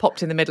eggs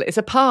popped in the middle. It's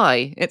a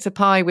pie. It's a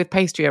pie with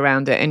pastry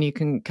around it, and you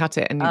can cut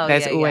it, and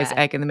there's always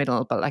egg in the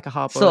middle, but like a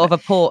hard-boiled. Sort of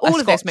a pork. All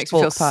of this makes me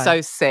feel so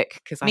sick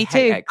because I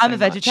hate eggs I'm so a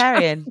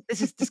vegetarian.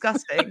 This is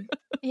disgusting.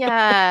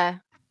 Yeah,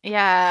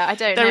 I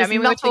don't know. There I is mean,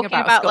 we were nothing talking about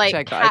a about Scotch like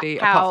egg that I'd eat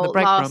apart from the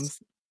breadcrumbs.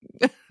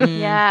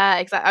 Yeah,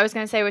 exactly. I was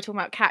going to say we were talking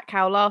about cat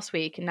cow last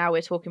week, and now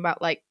we're talking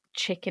about like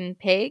chicken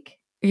pig.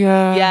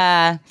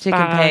 Yeah,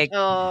 chicken pig.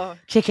 Oh,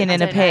 chicken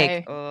in a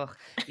pig. Oh.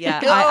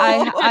 Yeah,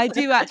 I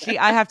do actually.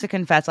 I have to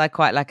confess, I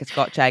quite like a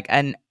Scotch egg,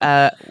 and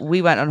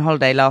we went on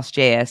holiday last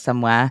year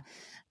somewhere.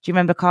 Do you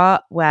remember,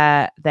 Car,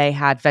 where they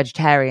had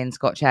vegetarian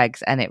Scotch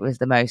eggs, and it was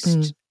the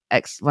most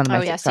one of the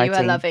most exciting. So you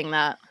were loving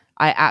that.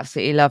 I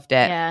absolutely loved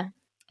it.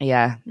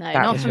 Yeah. No,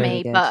 not for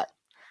me, but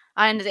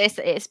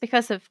it's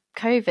because of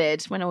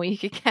COVID when all you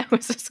could get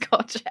was a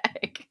Scotch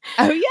egg.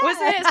 Oh yeah, was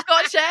it a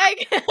Scotch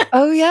egg?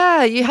 Oh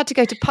yeah, you had to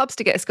go to pubs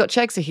to get a Scotch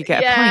egg so you could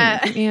get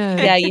a pint.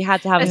 Yeah, you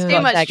had to have a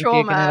Scotch egg if you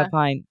can have a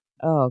pint.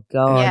 Oh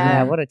god,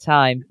 yeah, what a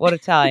time! What a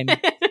time!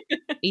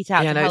 Eat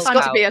out. Yeah, it's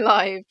fun to be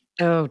alive.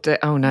 Oh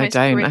no,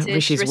 don't!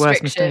 Rishi's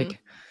worst mistake.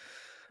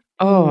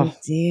 Oh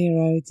dear,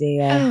 oh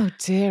dear. Oh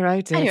dear,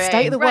 oh dear. Anyway,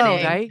 State of the world,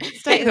 eh?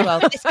 State of the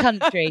world.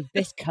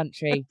 This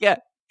country. Yeah.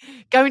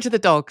 Going to the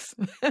dogs.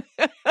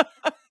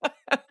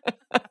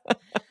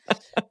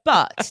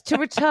 But to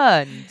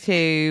return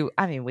to,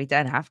 I mean, we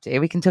don't have to.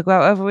 We can talk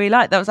about whatever we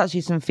like. That was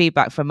actually some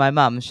feedback from my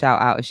mum.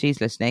 Shout out if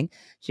she's listening.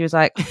 She was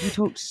like, "You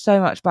talked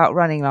so much about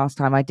running last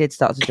time. I did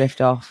start to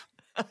drift off."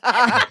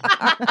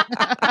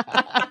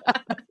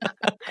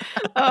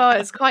 Oh,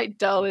 it's quite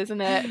dull,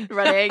 isn't it?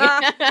 Running.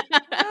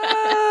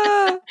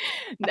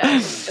 No,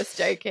 just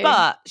joking.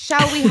 But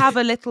shall we have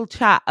a little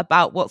chat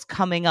about what's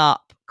coming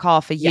up,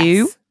 Car, for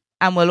you?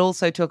 And we'll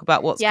also talk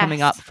about what's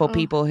coming up for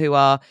people who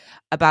are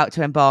about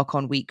to embark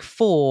on week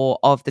 4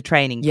 of the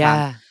training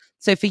plan.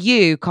 So for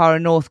you,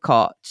 Cara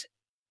Northcott,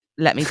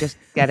 let me just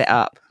get it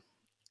up.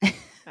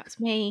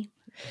 That's me.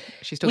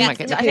 She's talking about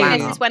getting I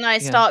think this is when I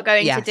start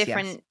going to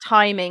different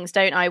timings,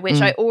 don't I? Which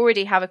I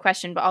already have a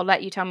question, but I'll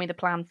let you tell me the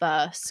plan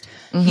first.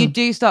 Mm-hmm. You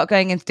do start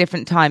going into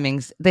different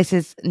timings. This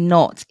is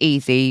not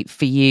easy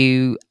for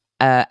you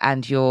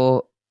and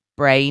your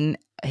brain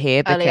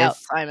here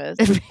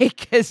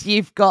because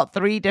you've got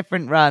 3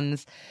 different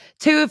runs.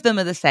 2 of them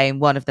are the same,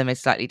 1 of them is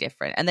slightly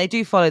different, and they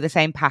do follow the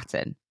same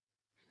pattern.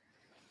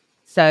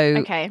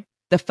 So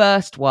the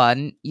first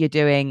one, you're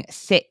doing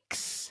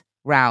 6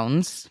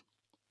 rounds.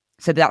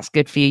 So that's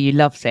good for you. You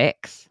love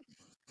 6.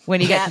 When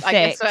you get to 6, I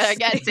guess when I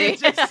get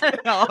to,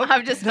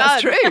 I'm just done.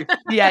 That's true.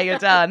 Yeah, you're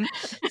done.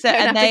 So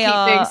and they keep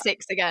are doing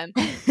 6 again.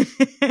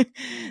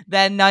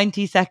 They're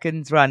 90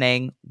 seconds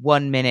running,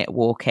 1 minute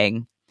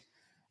walking.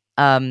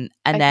 And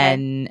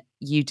then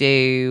you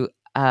do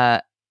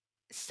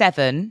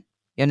 7.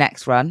 Your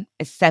next run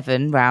is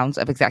 7 rounds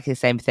of exactly the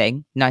same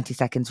thing, 90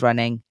 seconds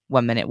running,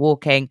 1 minute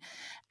walking.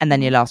 And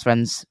then your last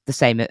run's the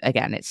same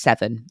again. It's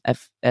 7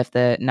 of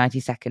the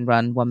 90-second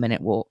run, 1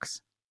 minute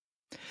walks.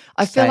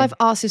 I feel I've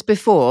asked this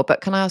before, but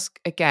can I ask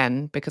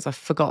again because I've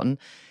forgotten?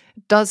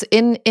 Does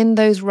in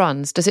those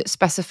runs, does it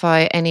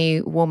specify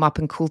any warm up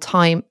and cool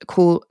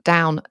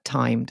down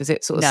time? Does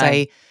it sort of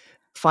say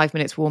 5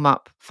 minutes warm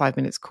up, 5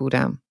 minutes cool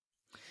down?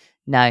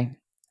 No.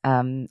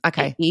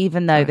 Okay.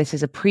 Even though this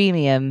is a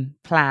premium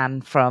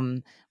plan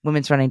from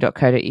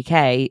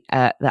womensrunning.co.uk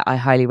that I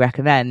highly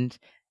recommend,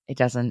 it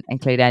doesn't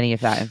include any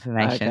of that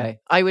information. Okay.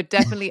 I would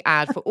definitely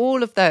add for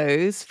all of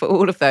those,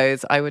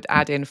 I would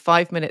add in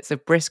 5 minutes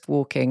of brisk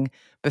walking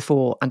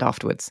before and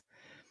afterwards.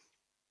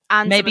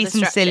 And maybe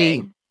some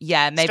silly,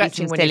 maybe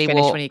stretching some silly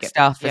walk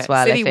stuff as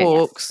well. Silly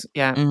walks,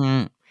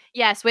 Mm-hmm.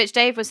 Yes, which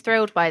Dave was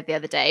thrilled by the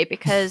other day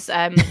because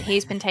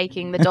he's been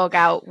taking the dog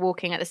out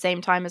walking at the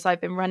same time as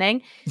I've been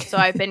running. So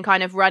I've been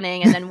kind of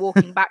running and then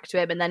walking back to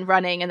him and then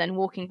running and then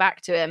walking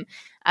back to him,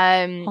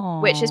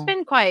 which has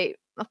been quite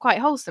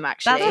wholesome,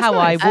 actually. That's how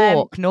I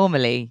walk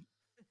normally.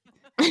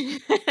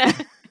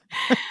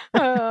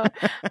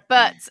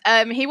 But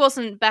he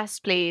wasn't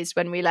best pleased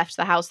when we left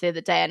the house the other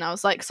day, and I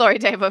was like, sorry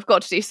Dave, I've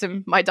got to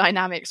do my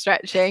dynamic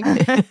stretching.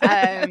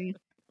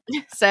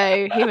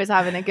 So he was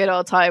having a good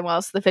old time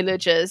whilst the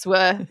villagers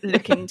were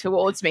looking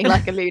towards me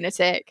like a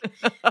lunatic.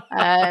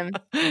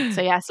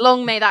 So yes,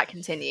 long may that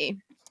continue.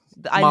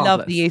 I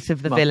love the use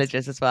of the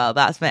villagers as well.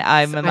 That's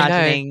I'm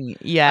imagining.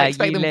 I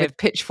expect them with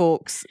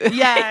pitchforks.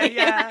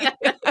 Yeah.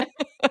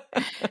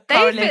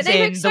 They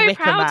look so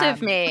proud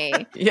of me.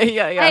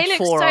 Yeah. They look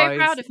so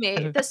proud of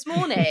me. This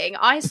morning,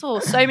 I saw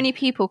so many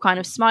people kind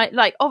of smile.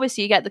 Like,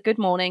 obviously, you get the good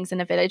mornings in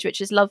a village, which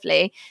is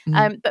lovely.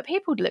 But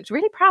people looked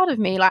really proud of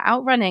me, like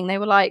out running. They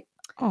were like,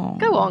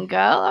 "Go on,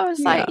 girl." I was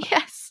like,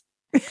 "Yes."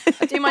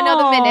 I'll do my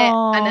another minute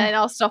and then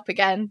I'll stop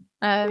again.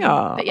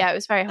 But yeah, it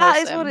was very wholesome.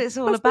 That is what it's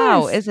all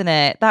about, isn't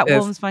it? That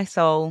warms my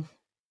soul.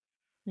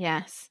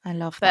 Yes. I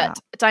love that.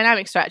 But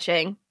dynamic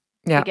stretching,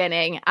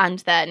 beginning, and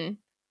then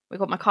we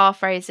got my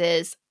calf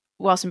raises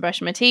whilst I'm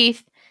brushing my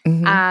teeth,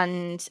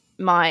 and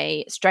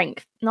my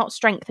not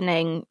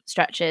strengthening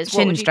stretches. Shin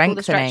what would you call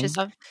the stretches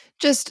of?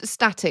 Just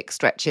static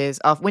stretches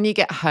of when you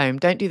get home.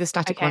 Don't do the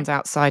static ones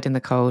outside in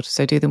the cold.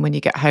 So do them when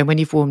you get home, when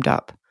you've warmed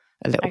up.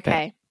 a little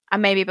bit.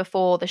 And maybe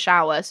before the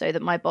shower so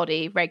that my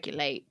body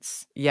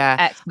regulates. Yeah.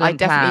 Excellent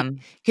plan.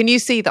 Can you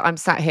see that I'm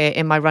sat here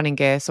in my running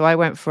gear? So I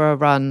went for a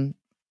run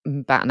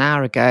about an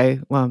hour ago.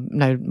 Well,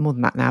 no, more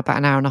than that now, about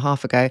an hour and a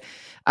half ago.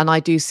 And I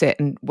do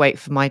sit and wait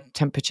for my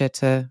temperature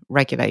to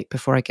regulate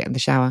before I get in the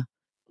shower.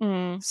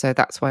 So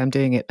that's why I'm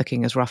doing it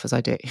looking as rough as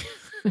I do.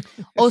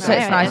 Also,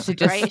 it's nice to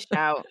just...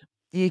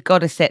 You've got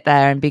to sit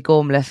there and be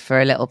gormless for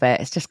a little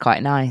bit. It's just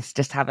quite nice.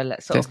 Just have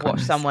a sort of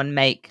watch someone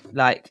make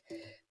like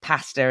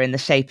pasta in the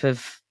shape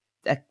of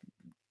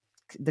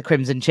the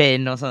Crimson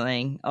Chin or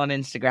something on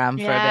Instagram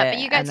for a bit. But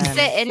you get to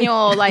sit in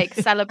your like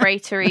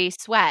celebratory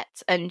sweat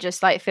and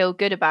just like feel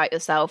good about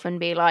yourself and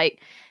be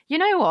like, you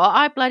know what,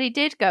 I bloody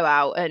did go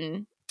out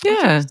and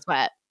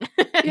sweat.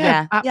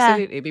 Yeah,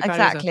 absolutely. Be proud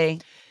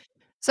exactly.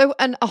 So,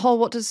 and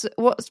what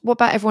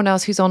about everyone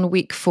else who's on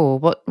week 4?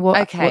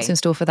 What's in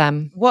store for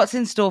them? What's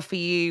in store for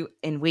you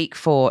in week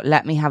 4?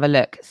 Let me have a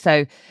look.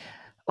 So,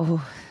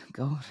 oh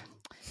God,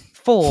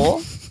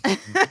 4.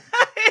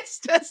 It's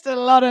just a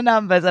lot of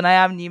numbers, and I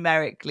am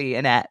numerically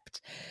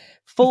inept.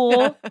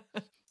 4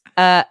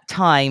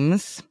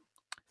 times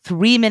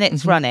 3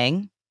 minutes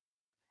running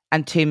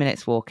and 2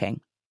 minutes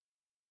walking.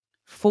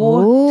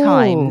 4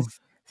 times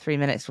 3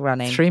 minutes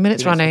running. 3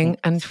 minutes running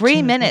and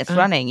 3 minutes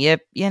running. You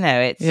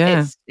know,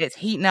 it's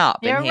heating up.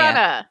 You're in a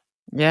runner.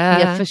 Yeah,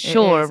 you're for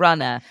sure a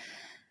runner.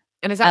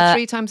 And is that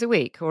 3 times a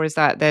week, or is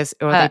that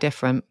are they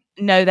different?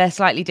 No, they're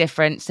slightly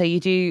different. So you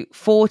do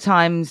 4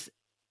 times.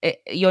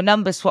 Your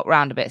numbers swap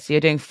around a bit. So you're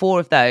doing 4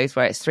 of those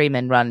where it's 3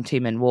 min run, 2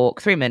 min walk,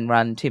 3 min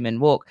run, 2 min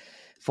walk,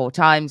 4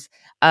 times.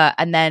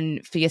 And then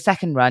for your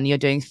second run, you're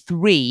doing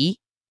 3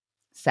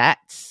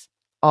 sets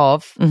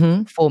of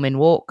 4 min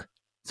walk.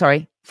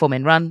 Sorry, 4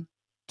 min run,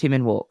 2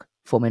 min walk,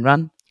 4 min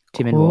run,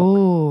 2 min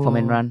walk, 4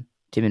 min run,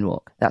 2 min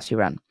walk. That's your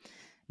run.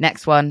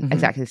 Next one,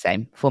 exactly the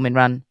same. 4 min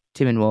run,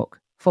 2 min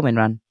walk, 4 min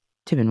run,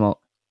 2 min walk,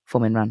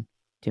 4 min run,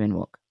 2 min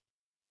walk.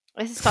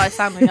 This started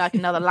sounding like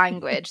another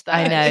language.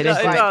 I know. It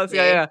does.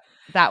 Yeah.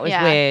 That was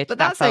weird. But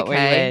that's okay. Really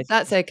weird.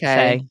 That's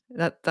okay.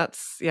 So.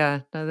 That's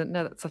No,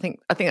 that's. I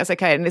think that's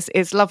okay. And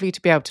it's lovely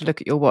to be able to look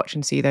at your watch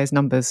and see those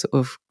numbers sort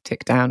of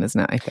tick down,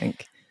 isn't it? I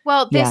think.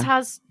 Well, this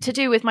has to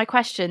do with my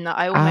question that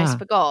I almost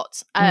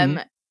forgot.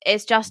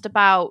 It's just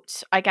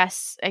about, I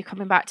guess,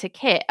 coming back to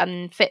kit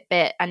and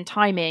Fitbit and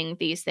timing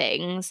these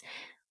things.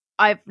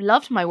 I've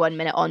loved my 1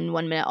 minute on,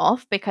 1 minute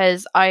off,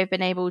 because I've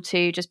been able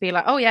to just be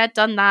like, oh yeah,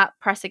 done that,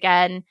 press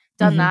again,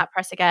 done that,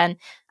 press again.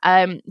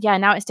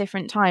 Now it's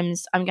different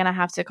times. I'm going to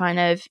have to kind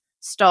of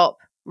stop,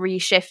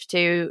 reshift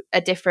to a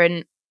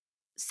different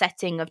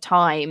setting of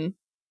time,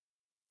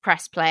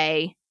 press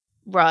play,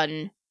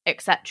 run,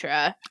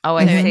 etc. Oh,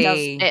 I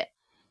see.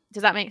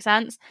 Does that make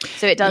sense?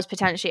 So it does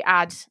potentially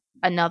add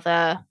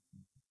another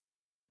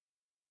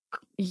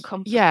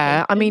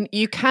Yeah, I mean,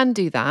 you can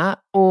do that,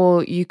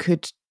 or you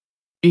could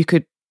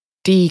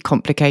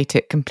decomplicate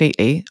it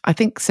completely. I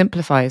think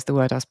simplify is the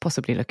word I was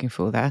possibly looking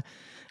for there.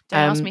 Don't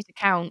ask me to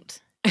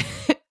count.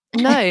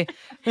 No.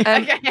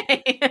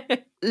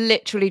 Okay.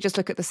 Literally just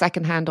look at the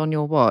second hand on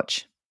your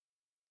watch.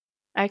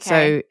 Okay.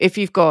 So if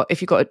you've got a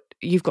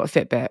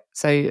Fitbit,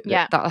 so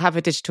that'll have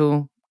a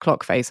digital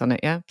clock face on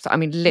it, yeah? So I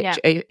mean,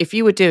 literally, if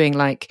you were doing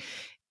like,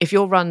 if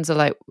your runs are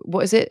like,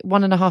 what is it,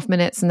 1.5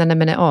 minutes and then a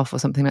minute off or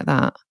something like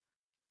that?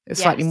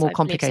 It's slightly more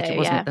complicated,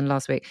 wasn't it, than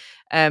last week?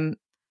 I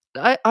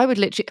would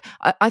literally,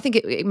 I think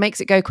it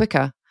makes it go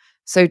quicker.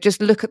 So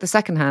just look at the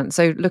second hand.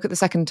 So look at the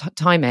second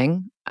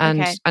timing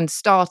and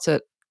start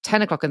at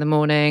 10 o'clock in the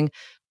morning,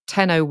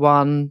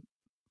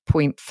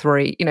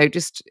 10:01.3,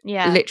 just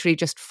literally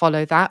just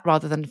follow that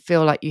rather than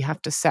feel like you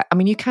have to set. I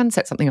mean, you can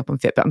set something up on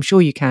Fitbit, I'm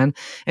sure you can.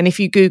 And if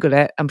you Google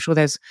it, I'm sure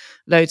there's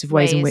loads of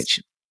ways in which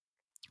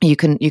you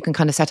can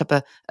kind of set up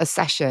a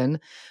session,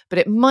 but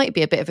it might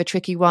be a bit of a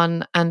tricky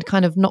one and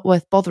kind of not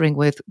worth bothering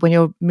with when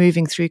you're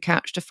moving through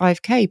couch to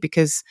 5K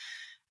because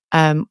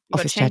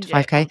office chair to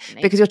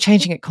 5K because you're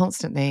changing it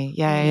constantly.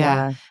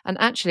 Yeah. And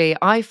actually,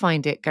 I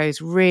find it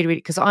goes really, really,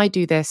 because I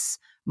do this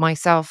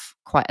myself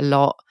quite a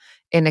lot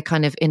in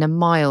a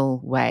mile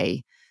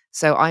way.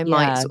 So I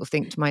might sort of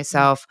think to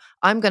myself,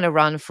 I'm going to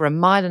run for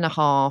 1.5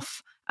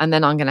 miles. And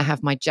then I'm going to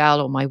have my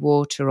gel or my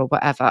water or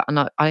whatever.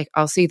 And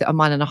I'll see that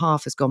 1.5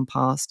 miles has gone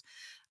past.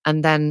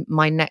 And then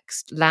my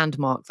next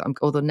landmark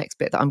or the next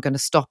bit that I'm going to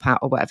stop at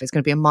or whatever, is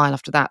going to be 1 mile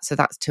after that. So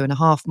that's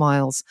 2.5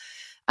 miles.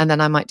 And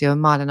then I might do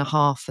 1.5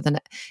 miles for the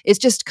next. It's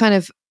just kind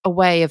of a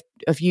way of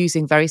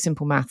using very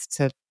simple maths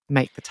to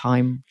make the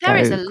time. There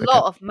is a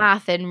lot of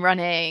math in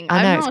running.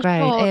 I know, it's great.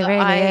 It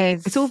really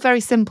is. It's all very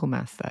simple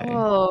maths though.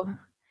 Oh,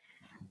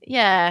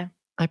 yeah.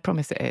 I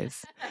promise it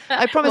is.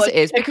 I promise it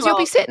is, because you'll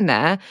be sitting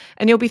there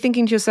and you'll be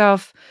thinking to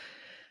yourself,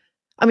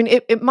 I mean,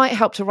 it might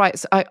help to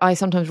write. I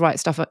sometimes write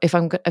stuff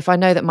if I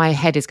know that my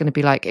head is going to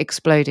be like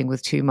exploding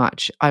with too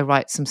much. I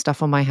write some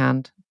stuff on my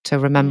hand to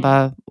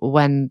remember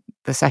when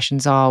the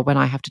sessions are, when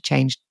I have to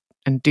change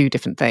and do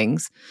different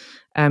things.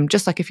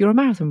 Just like if you're a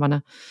marathon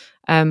runner.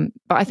 But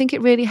I think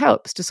it really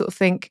helps to sort of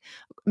think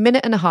 1.5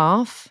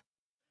 minutes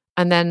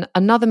and then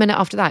another minute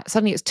after that.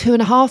 Suddenly it's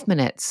 2.5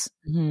 minutes.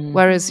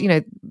 Whereas,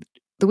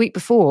 the week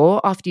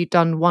before, after you'd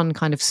done one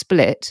kind of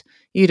split,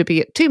 you'd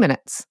be at 2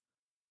 minutes.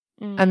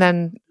 And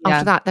then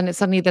after that, then it's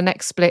suddenly the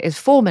next split is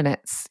 4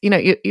 minutes. You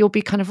know, you'll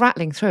be kind of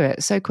rattling through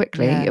it so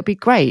quickly. It'll be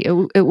great.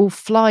 It will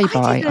fly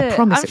by. I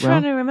promise it will.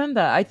 I'm trying to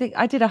remember. I think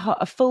I did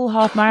a full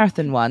half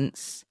marathon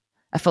once.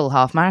 A full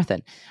half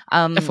marathon.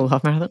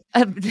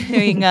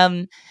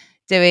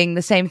 Doing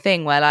the same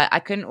thing where I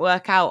couldn't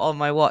work out on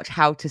my watch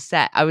how to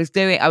set. I was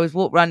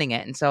running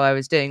it, and so I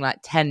was doing like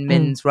 10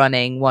 mins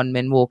running, 1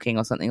 min walking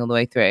or something all the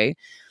way through.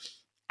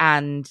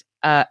 And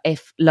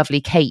if lovely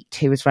Kate,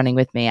 who was running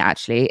with me,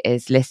 actually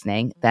is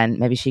listening, then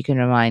maybe she can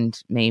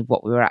remind me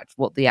what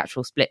the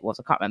actual split was.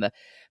 I can't remember,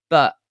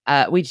 but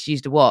we just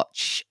used a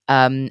watch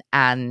and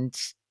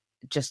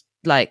just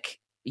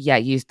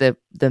used the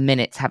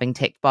minutes having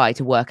ticked by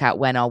to work out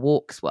when our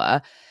walks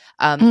were.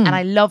 And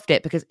I loved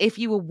it because if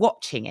you were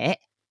watching it,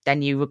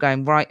 then you were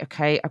going, right,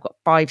 okay, I've got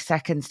 5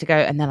 seconds to go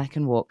and then I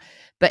can walk.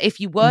 But if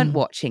you weren't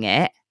watching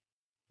it,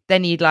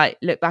 then you'd like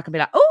look back and be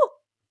like, oh,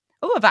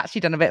 I've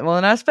actually done a bit more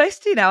than I was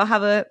supposed to. Now I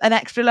have an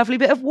extra lovely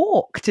bit of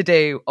walk to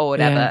do or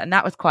whatever. Yeah. And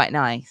that was quite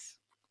nice.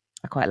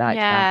 I quite liked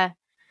that.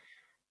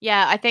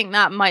 Yeah, I think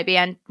that might be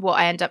what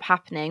I end up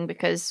happening,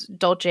 because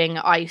dodging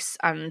ice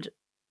and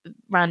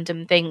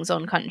random things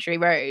on country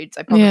roads,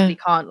 I probably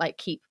can't like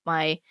keep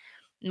my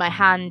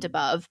hand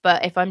above.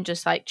 But if I'm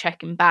just like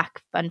checking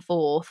back and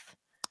forth,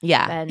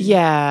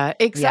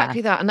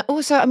 exactly that. And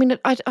also, I mean,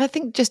 I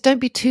think just don't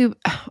be too,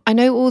 I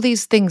know all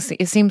these things,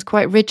 it seems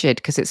quite rigid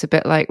because it's a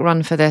bit like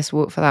run for this,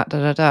 walk for that,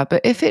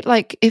 but if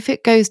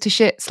it goes to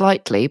shit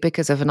slightly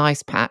because of an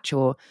ice patch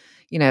or,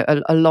 you know,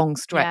 a long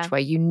stretch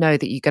where you know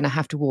that you're going to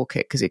have to walk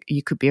it because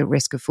you could be at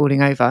risk of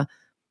falling over,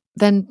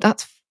 then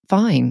that's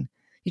fine.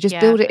 You just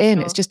build it in.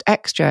 Sure. It's just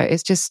extra.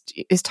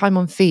 It's time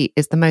on feet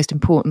is the most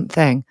important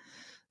thing.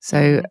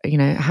 So, you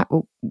know,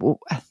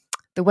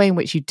 the way in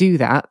which you do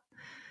that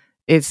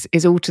is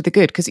all to the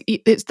good, because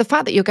it's the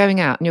fact that you're going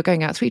out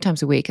 3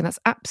 times a week, and that's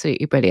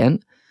absolutely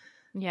brilliant.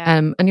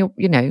 Yeah. And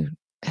you know,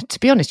 to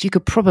be honest, you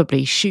could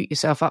probably shoot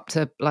yourself up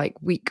to like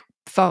week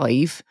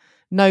 5,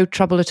 no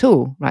trouble at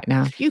all right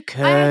now. You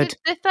could.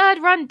 The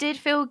third run did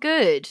feel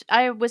good.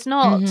 I was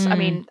not, I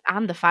mean,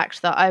 and the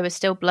fact that I was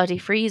still bloody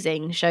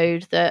freezing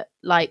showed that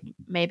like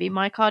maybe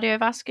my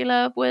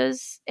cardiovascular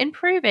was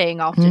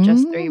improving after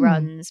just 3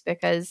 runs,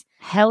 because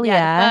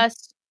the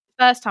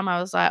first time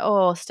I was like,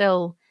 oh,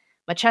 still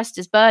my chest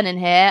is burning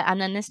here, and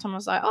then this time I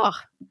was like, oh,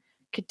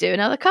 could do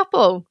another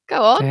couple.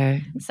 Go on.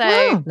 Okay.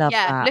 So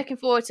looking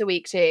forward to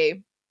week 2.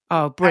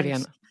 Oh,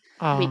 brilliant.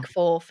 Week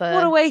 4 for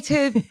what a way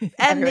to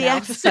end the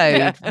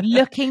episode.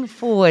 Looking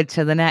forward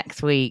to the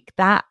next week.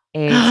 That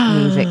is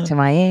music to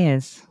my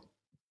ears.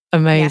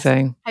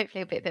 Amazing. Yes,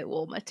 hopefully it'll be a bit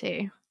warmer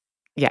too.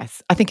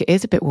 Yes, I think it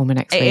is a bit warmer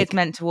next week. It is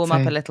meant to warm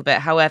up a little bit.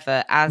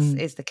 However, as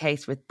is the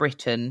case with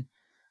Britain,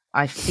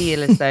 I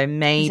feel as though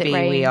maybe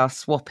we are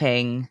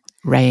swapping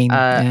rain.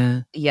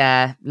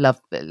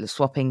 Love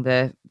swapping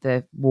the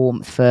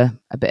warmth for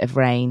a bit of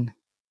rain.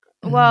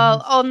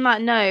 Well, on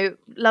that note,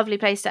 lovely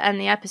place to end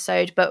the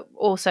episode, but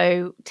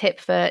also tip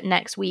for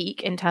next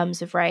week in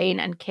terms of rain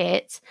and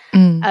kit.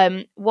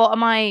 What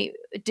am I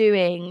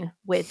doing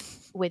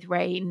with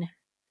rain?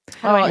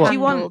 How do I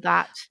handle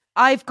that?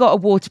 I've got a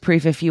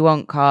waterproof if you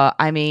want, Car.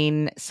 I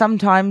mean,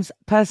 sometimes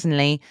I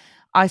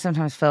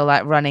feel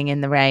like running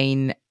in the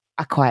rain.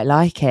 I quite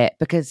like it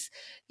because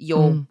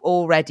you're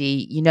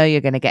already, you know,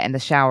 you're going to get in the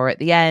shower at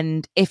the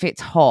end. If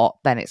it's hot,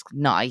 then it's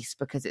nice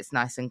because it's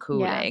nice and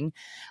cooling.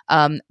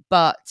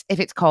 But if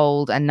it's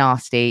cold and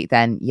nasty,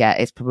 then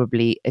it's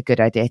probably a good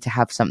idea to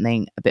have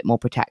something a bit more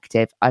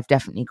protective. I've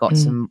definitely got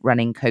some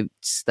running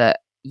coats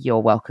that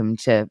you're welcome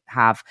to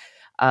have.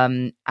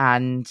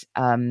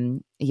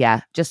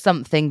 Just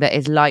something that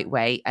is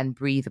lightweight and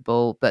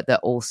breathable, but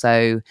that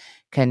also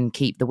can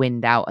keep the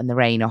wind out and the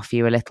rain off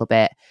you a little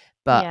bit.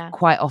 But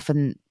quite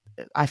often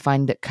I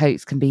find that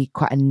coats can be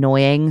quite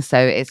annoying. So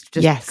it's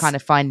just kind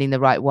of finding the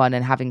right one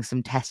and having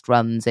some test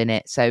runs in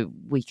it so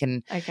we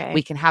can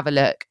have a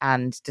look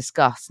and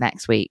discuss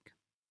next week.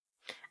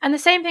 And the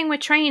same thing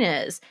with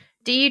trainers.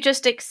 Do you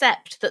just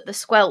accept that the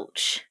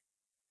squelch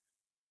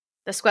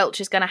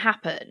is going to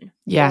happen?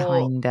 Yeah.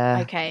 Kinda.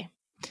 Okay.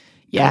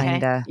 Yeah.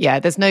 Kinda. Yeah.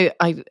 There's no,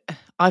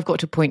 I've got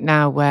to a point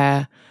now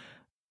where,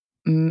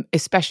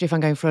 especially if I'm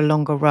going for a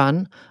longer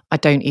run, I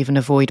don't even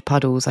avoid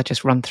puddles. I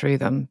just run through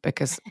them,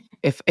 because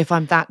if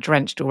I'm that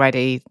drenched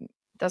already,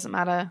 doesn't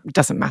matter.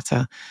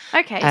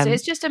 Okay, so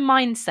it's just a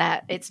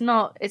mindset. It's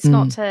not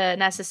to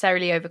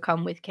necessarily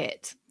overcome with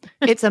kit.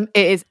 It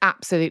is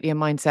absolutely a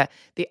mindset.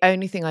 The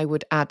only thing I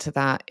would add to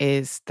that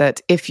is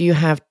that if you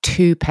have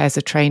 2 pairs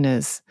of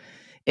trainers,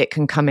 it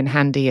can come in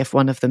handy if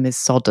one of them is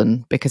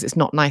sodden, because it's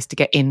not nice to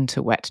get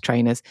into wet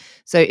trainers.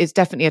 So it's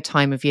definitely a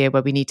time of year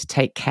where we need to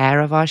take care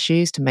of our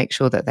shoes to make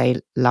sure that they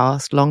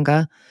last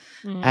longer.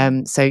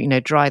 So, you know,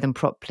 dry them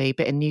properly.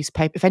 Bit of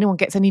newspaper. If anyone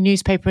gets any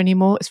newspaper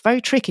anymore, it's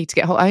very tricky to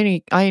get hold.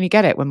 I only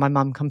get it when my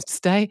mum comes to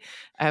stay.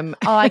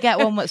 I get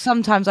one, but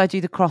sometimes I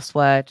do the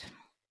crossword.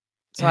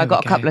 So I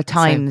got a couple of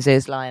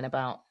Timeses lying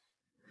about.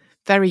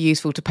 very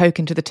useful to poke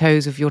into the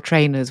toes of your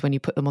trainers when you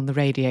put them on the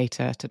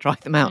radiator to dry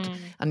them out.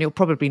 And you're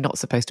probably not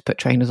supposed to put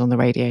trainers on the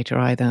radiator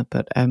either,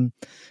 but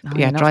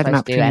yeah, dry them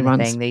out between your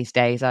runs. These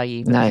days, are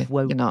you? No,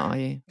 you're not, are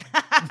you?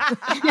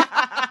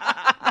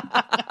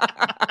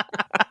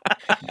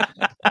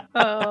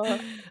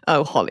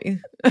 Oh, Holly,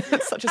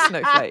 such a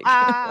snowflake.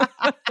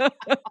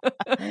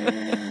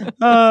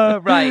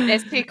 Right,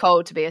 it's too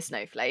cold to be a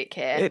snowflake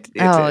here. It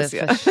is,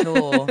 for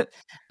sure.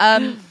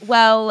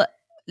 Well,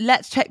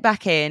 let's check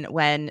back in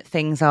when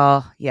things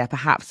are,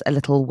 perhaps a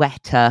little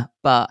wetter,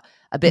 but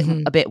a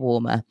bit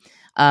warmer.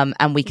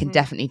 And we can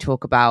definitely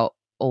talk about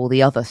all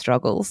the other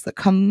struggles that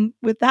come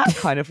with that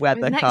kind of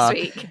weather. Next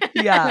week.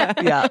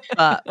 Yeah.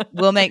 But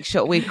we'll make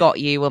sure we've got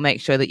you. We'll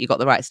make sure that you got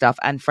the right stuff.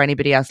 And for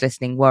anybody else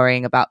listening,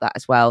 worrying about that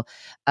as well,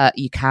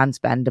 you can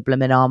spend a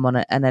blooming arm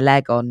and a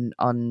leg on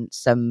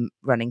some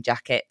running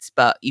jackets,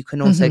 but you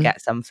can also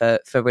get some for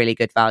really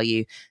good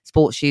value.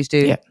 Sports shoes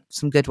do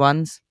some good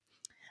ones.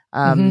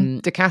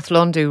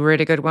 Decathlon do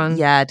really good ones.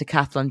 Yeah,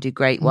 Decathlon do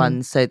great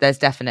ones. So there's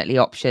definitely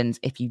options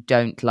if you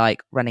don't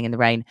like running in the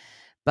rain.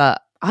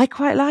 But I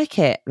quite like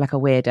it, like a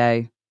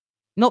weirdo.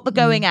 Not the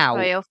going out.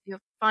 Oh, you'll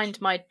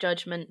find my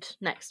judgment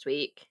next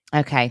week.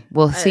 Okay,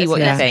 we'll see what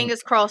you think.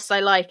 Fingers crossed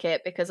I like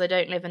it, because I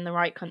don't live in the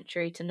right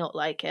country to not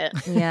like it.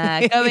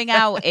 Yeah, going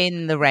out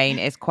in the rain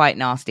is quite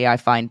nasty, I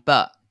find.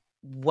 But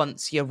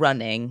once you're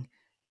running,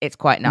 it's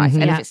quite nice.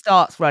 And if it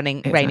starts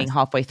raining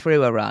halfway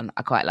through a run,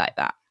 I quite like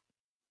that.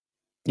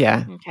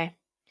 Yeah. Okay.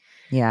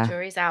 Yeah.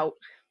 Jury's out.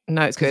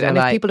 No, it's good. And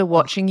if people are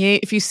watching you,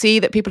 if you see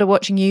that people are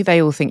watching you,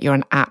 they all think you're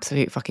an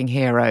absolute fucking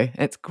hero.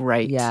 It's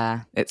great.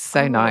 Yeah. It's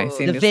so nice.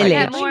 The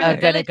village are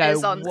going to go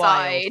on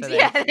wild. Side.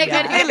 Yeah, they're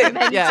going to go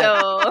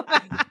mental.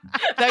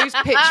 Those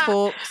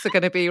pitchforks are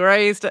going to be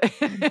raised.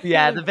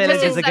 Yeah, the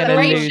villagers are going to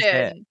lose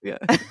it.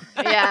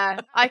 Yeah,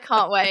 I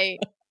can't wait.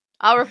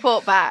 I'll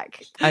report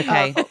back.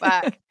 Okay.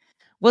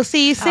 We'll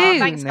see you soon.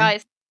 Thanks,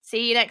 guys.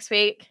 See you next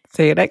week.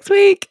 See you next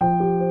week.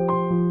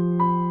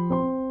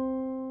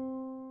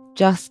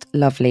 Just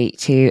lovely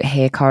to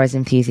hear Cara's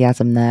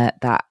enthusiasm there.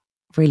 That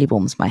really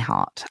warms my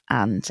heart.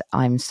 And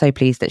I'm so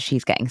pleased that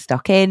she's getting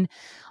stuck in.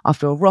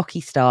 After a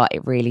rocky start,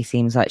 it really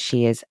seems like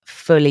she is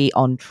fully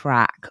on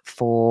track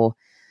for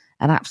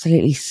an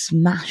absolutely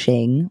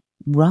smashing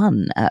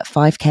run at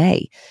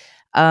 5K.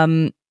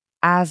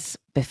 As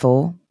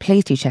before,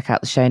 please do check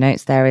out the show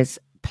notes. There is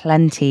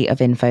plenty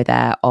of info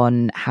there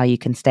on how you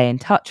can stay in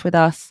touch with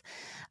us.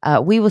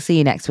 We will see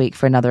you next week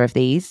for another of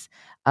these.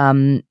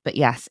 But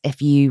yes,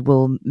 if you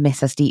will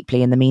miss us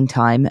deeply in the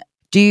meantime,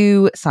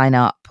 do sign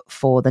up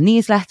for the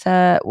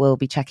newsletter. We'll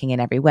be checking in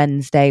every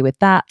Wednesday with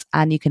that,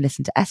 and you can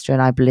listen to Esther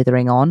and I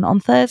blithering on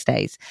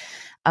Thursdays.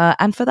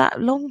 And for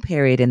that long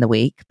period in the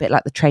week, a bit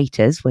like the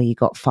Traitors, where you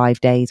got 5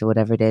 days or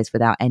whatever it is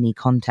without any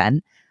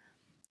content,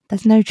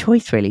 there's no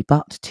choice really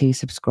but to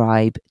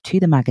subscribe to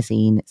the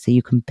magazine so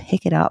you can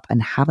pick it up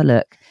and have a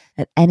look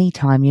at any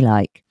time you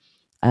like.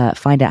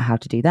 Find out how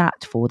to do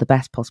that for the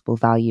best possible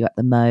value at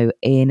the Mo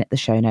in the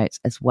show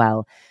notes as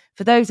well.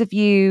 For those of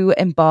you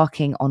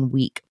embarking on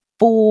week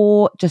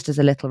 4, just as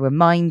a little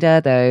reminder,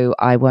 though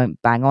I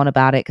won't bang on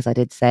about it because I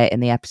did say it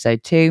in the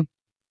episode too,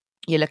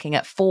 you're looking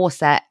at 4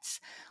 sets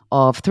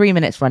of 3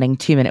 minutes running,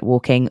 2 minute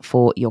walking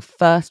for your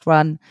first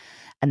run.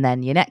 And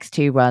then your next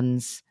 2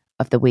 runs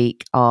of the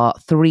week are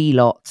 3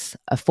 lots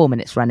of 4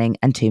 minutes running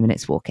and 2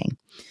 minutes walking.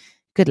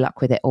 Good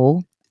luck with it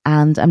all.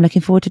 And I'm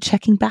looking forward to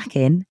checking back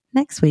in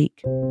next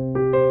week.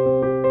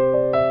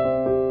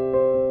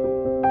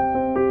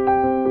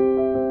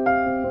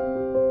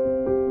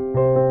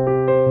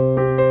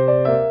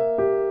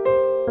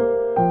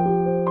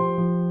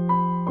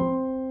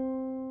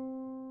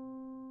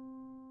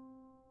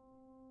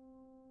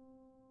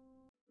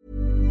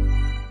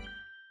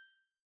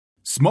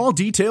 Small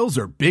details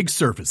are big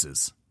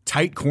surfaces.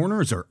 Tight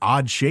corners are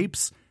odd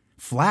shapes.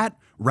 Flat,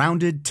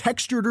 rounded,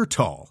 textured, or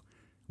tall.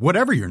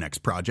 Whatever your next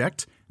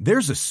project,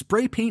 there's a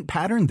spray paint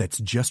pattern that's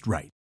just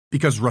right.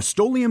 Because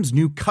Rust-Oleum's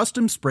new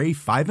Custom Spray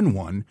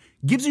 5-in-1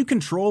 gives you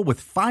control with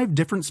 5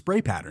 different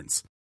spray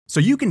patterns. So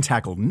you can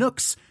tackle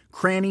nooks,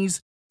 crannies,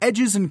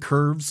 edges, and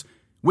curves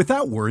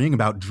without worrying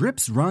about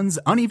drips, runs,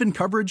 uneven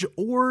coverage,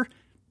 or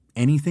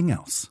anything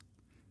else.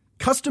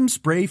 Custom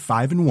Spray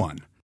 5-in-1.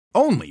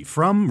 Only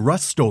from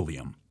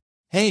Rust-Oleum.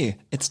 Hey,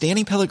 it's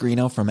Danny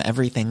Pellegrino from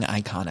Everything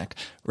Iconic.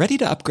 Ready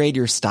to upgrade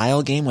your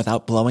style game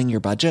without blowing your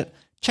budget?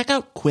 Check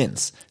out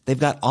Quince. They've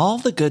got all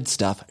the good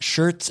stuff,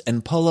 shirts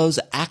and polos,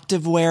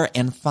 activewear,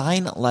 and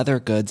fine leather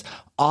goods,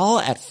 all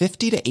at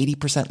 50 to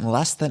 80%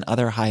 less than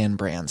other high-end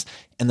brands.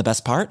 And the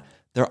best part?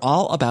 They're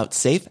all about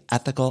safe,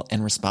 ethical,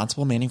 and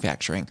responsible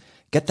manufacturing.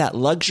 Get that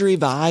luxury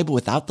vibe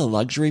without the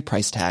luxury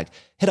price tag.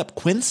 Hit up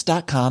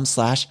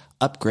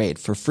quince.com/upgrade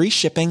for free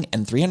shipping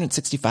and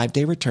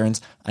 365-day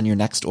returns on your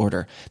next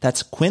order.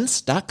 That's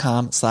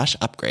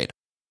quince.com/upgrade.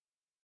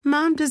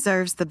 Mom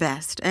deserves the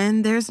best,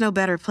 and there's no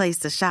better place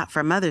to shop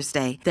for Mother's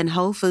Day than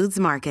Whole Foods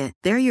Market.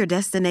 They're your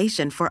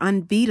destination for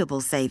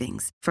unbeatable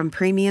savings, from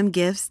premium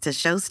gifts to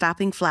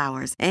show-stopping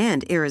flowers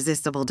and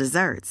irresistible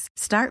desserts.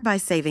 Start by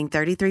saving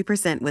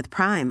 33% with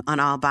Prime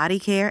on all body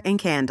care and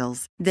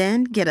candles.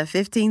 Then get a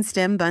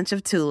 15-stem bunch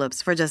of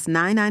tulips for just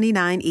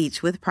 $9.99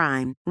 each with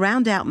Prime.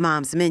 Round out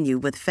Mom's menu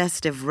with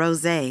festive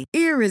rosé,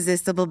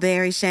 irresistible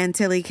berry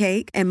chantilly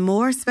cake, and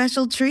more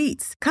special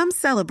treats. Come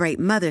celebrate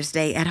Mother's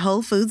Day at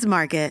Whole Foods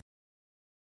Market.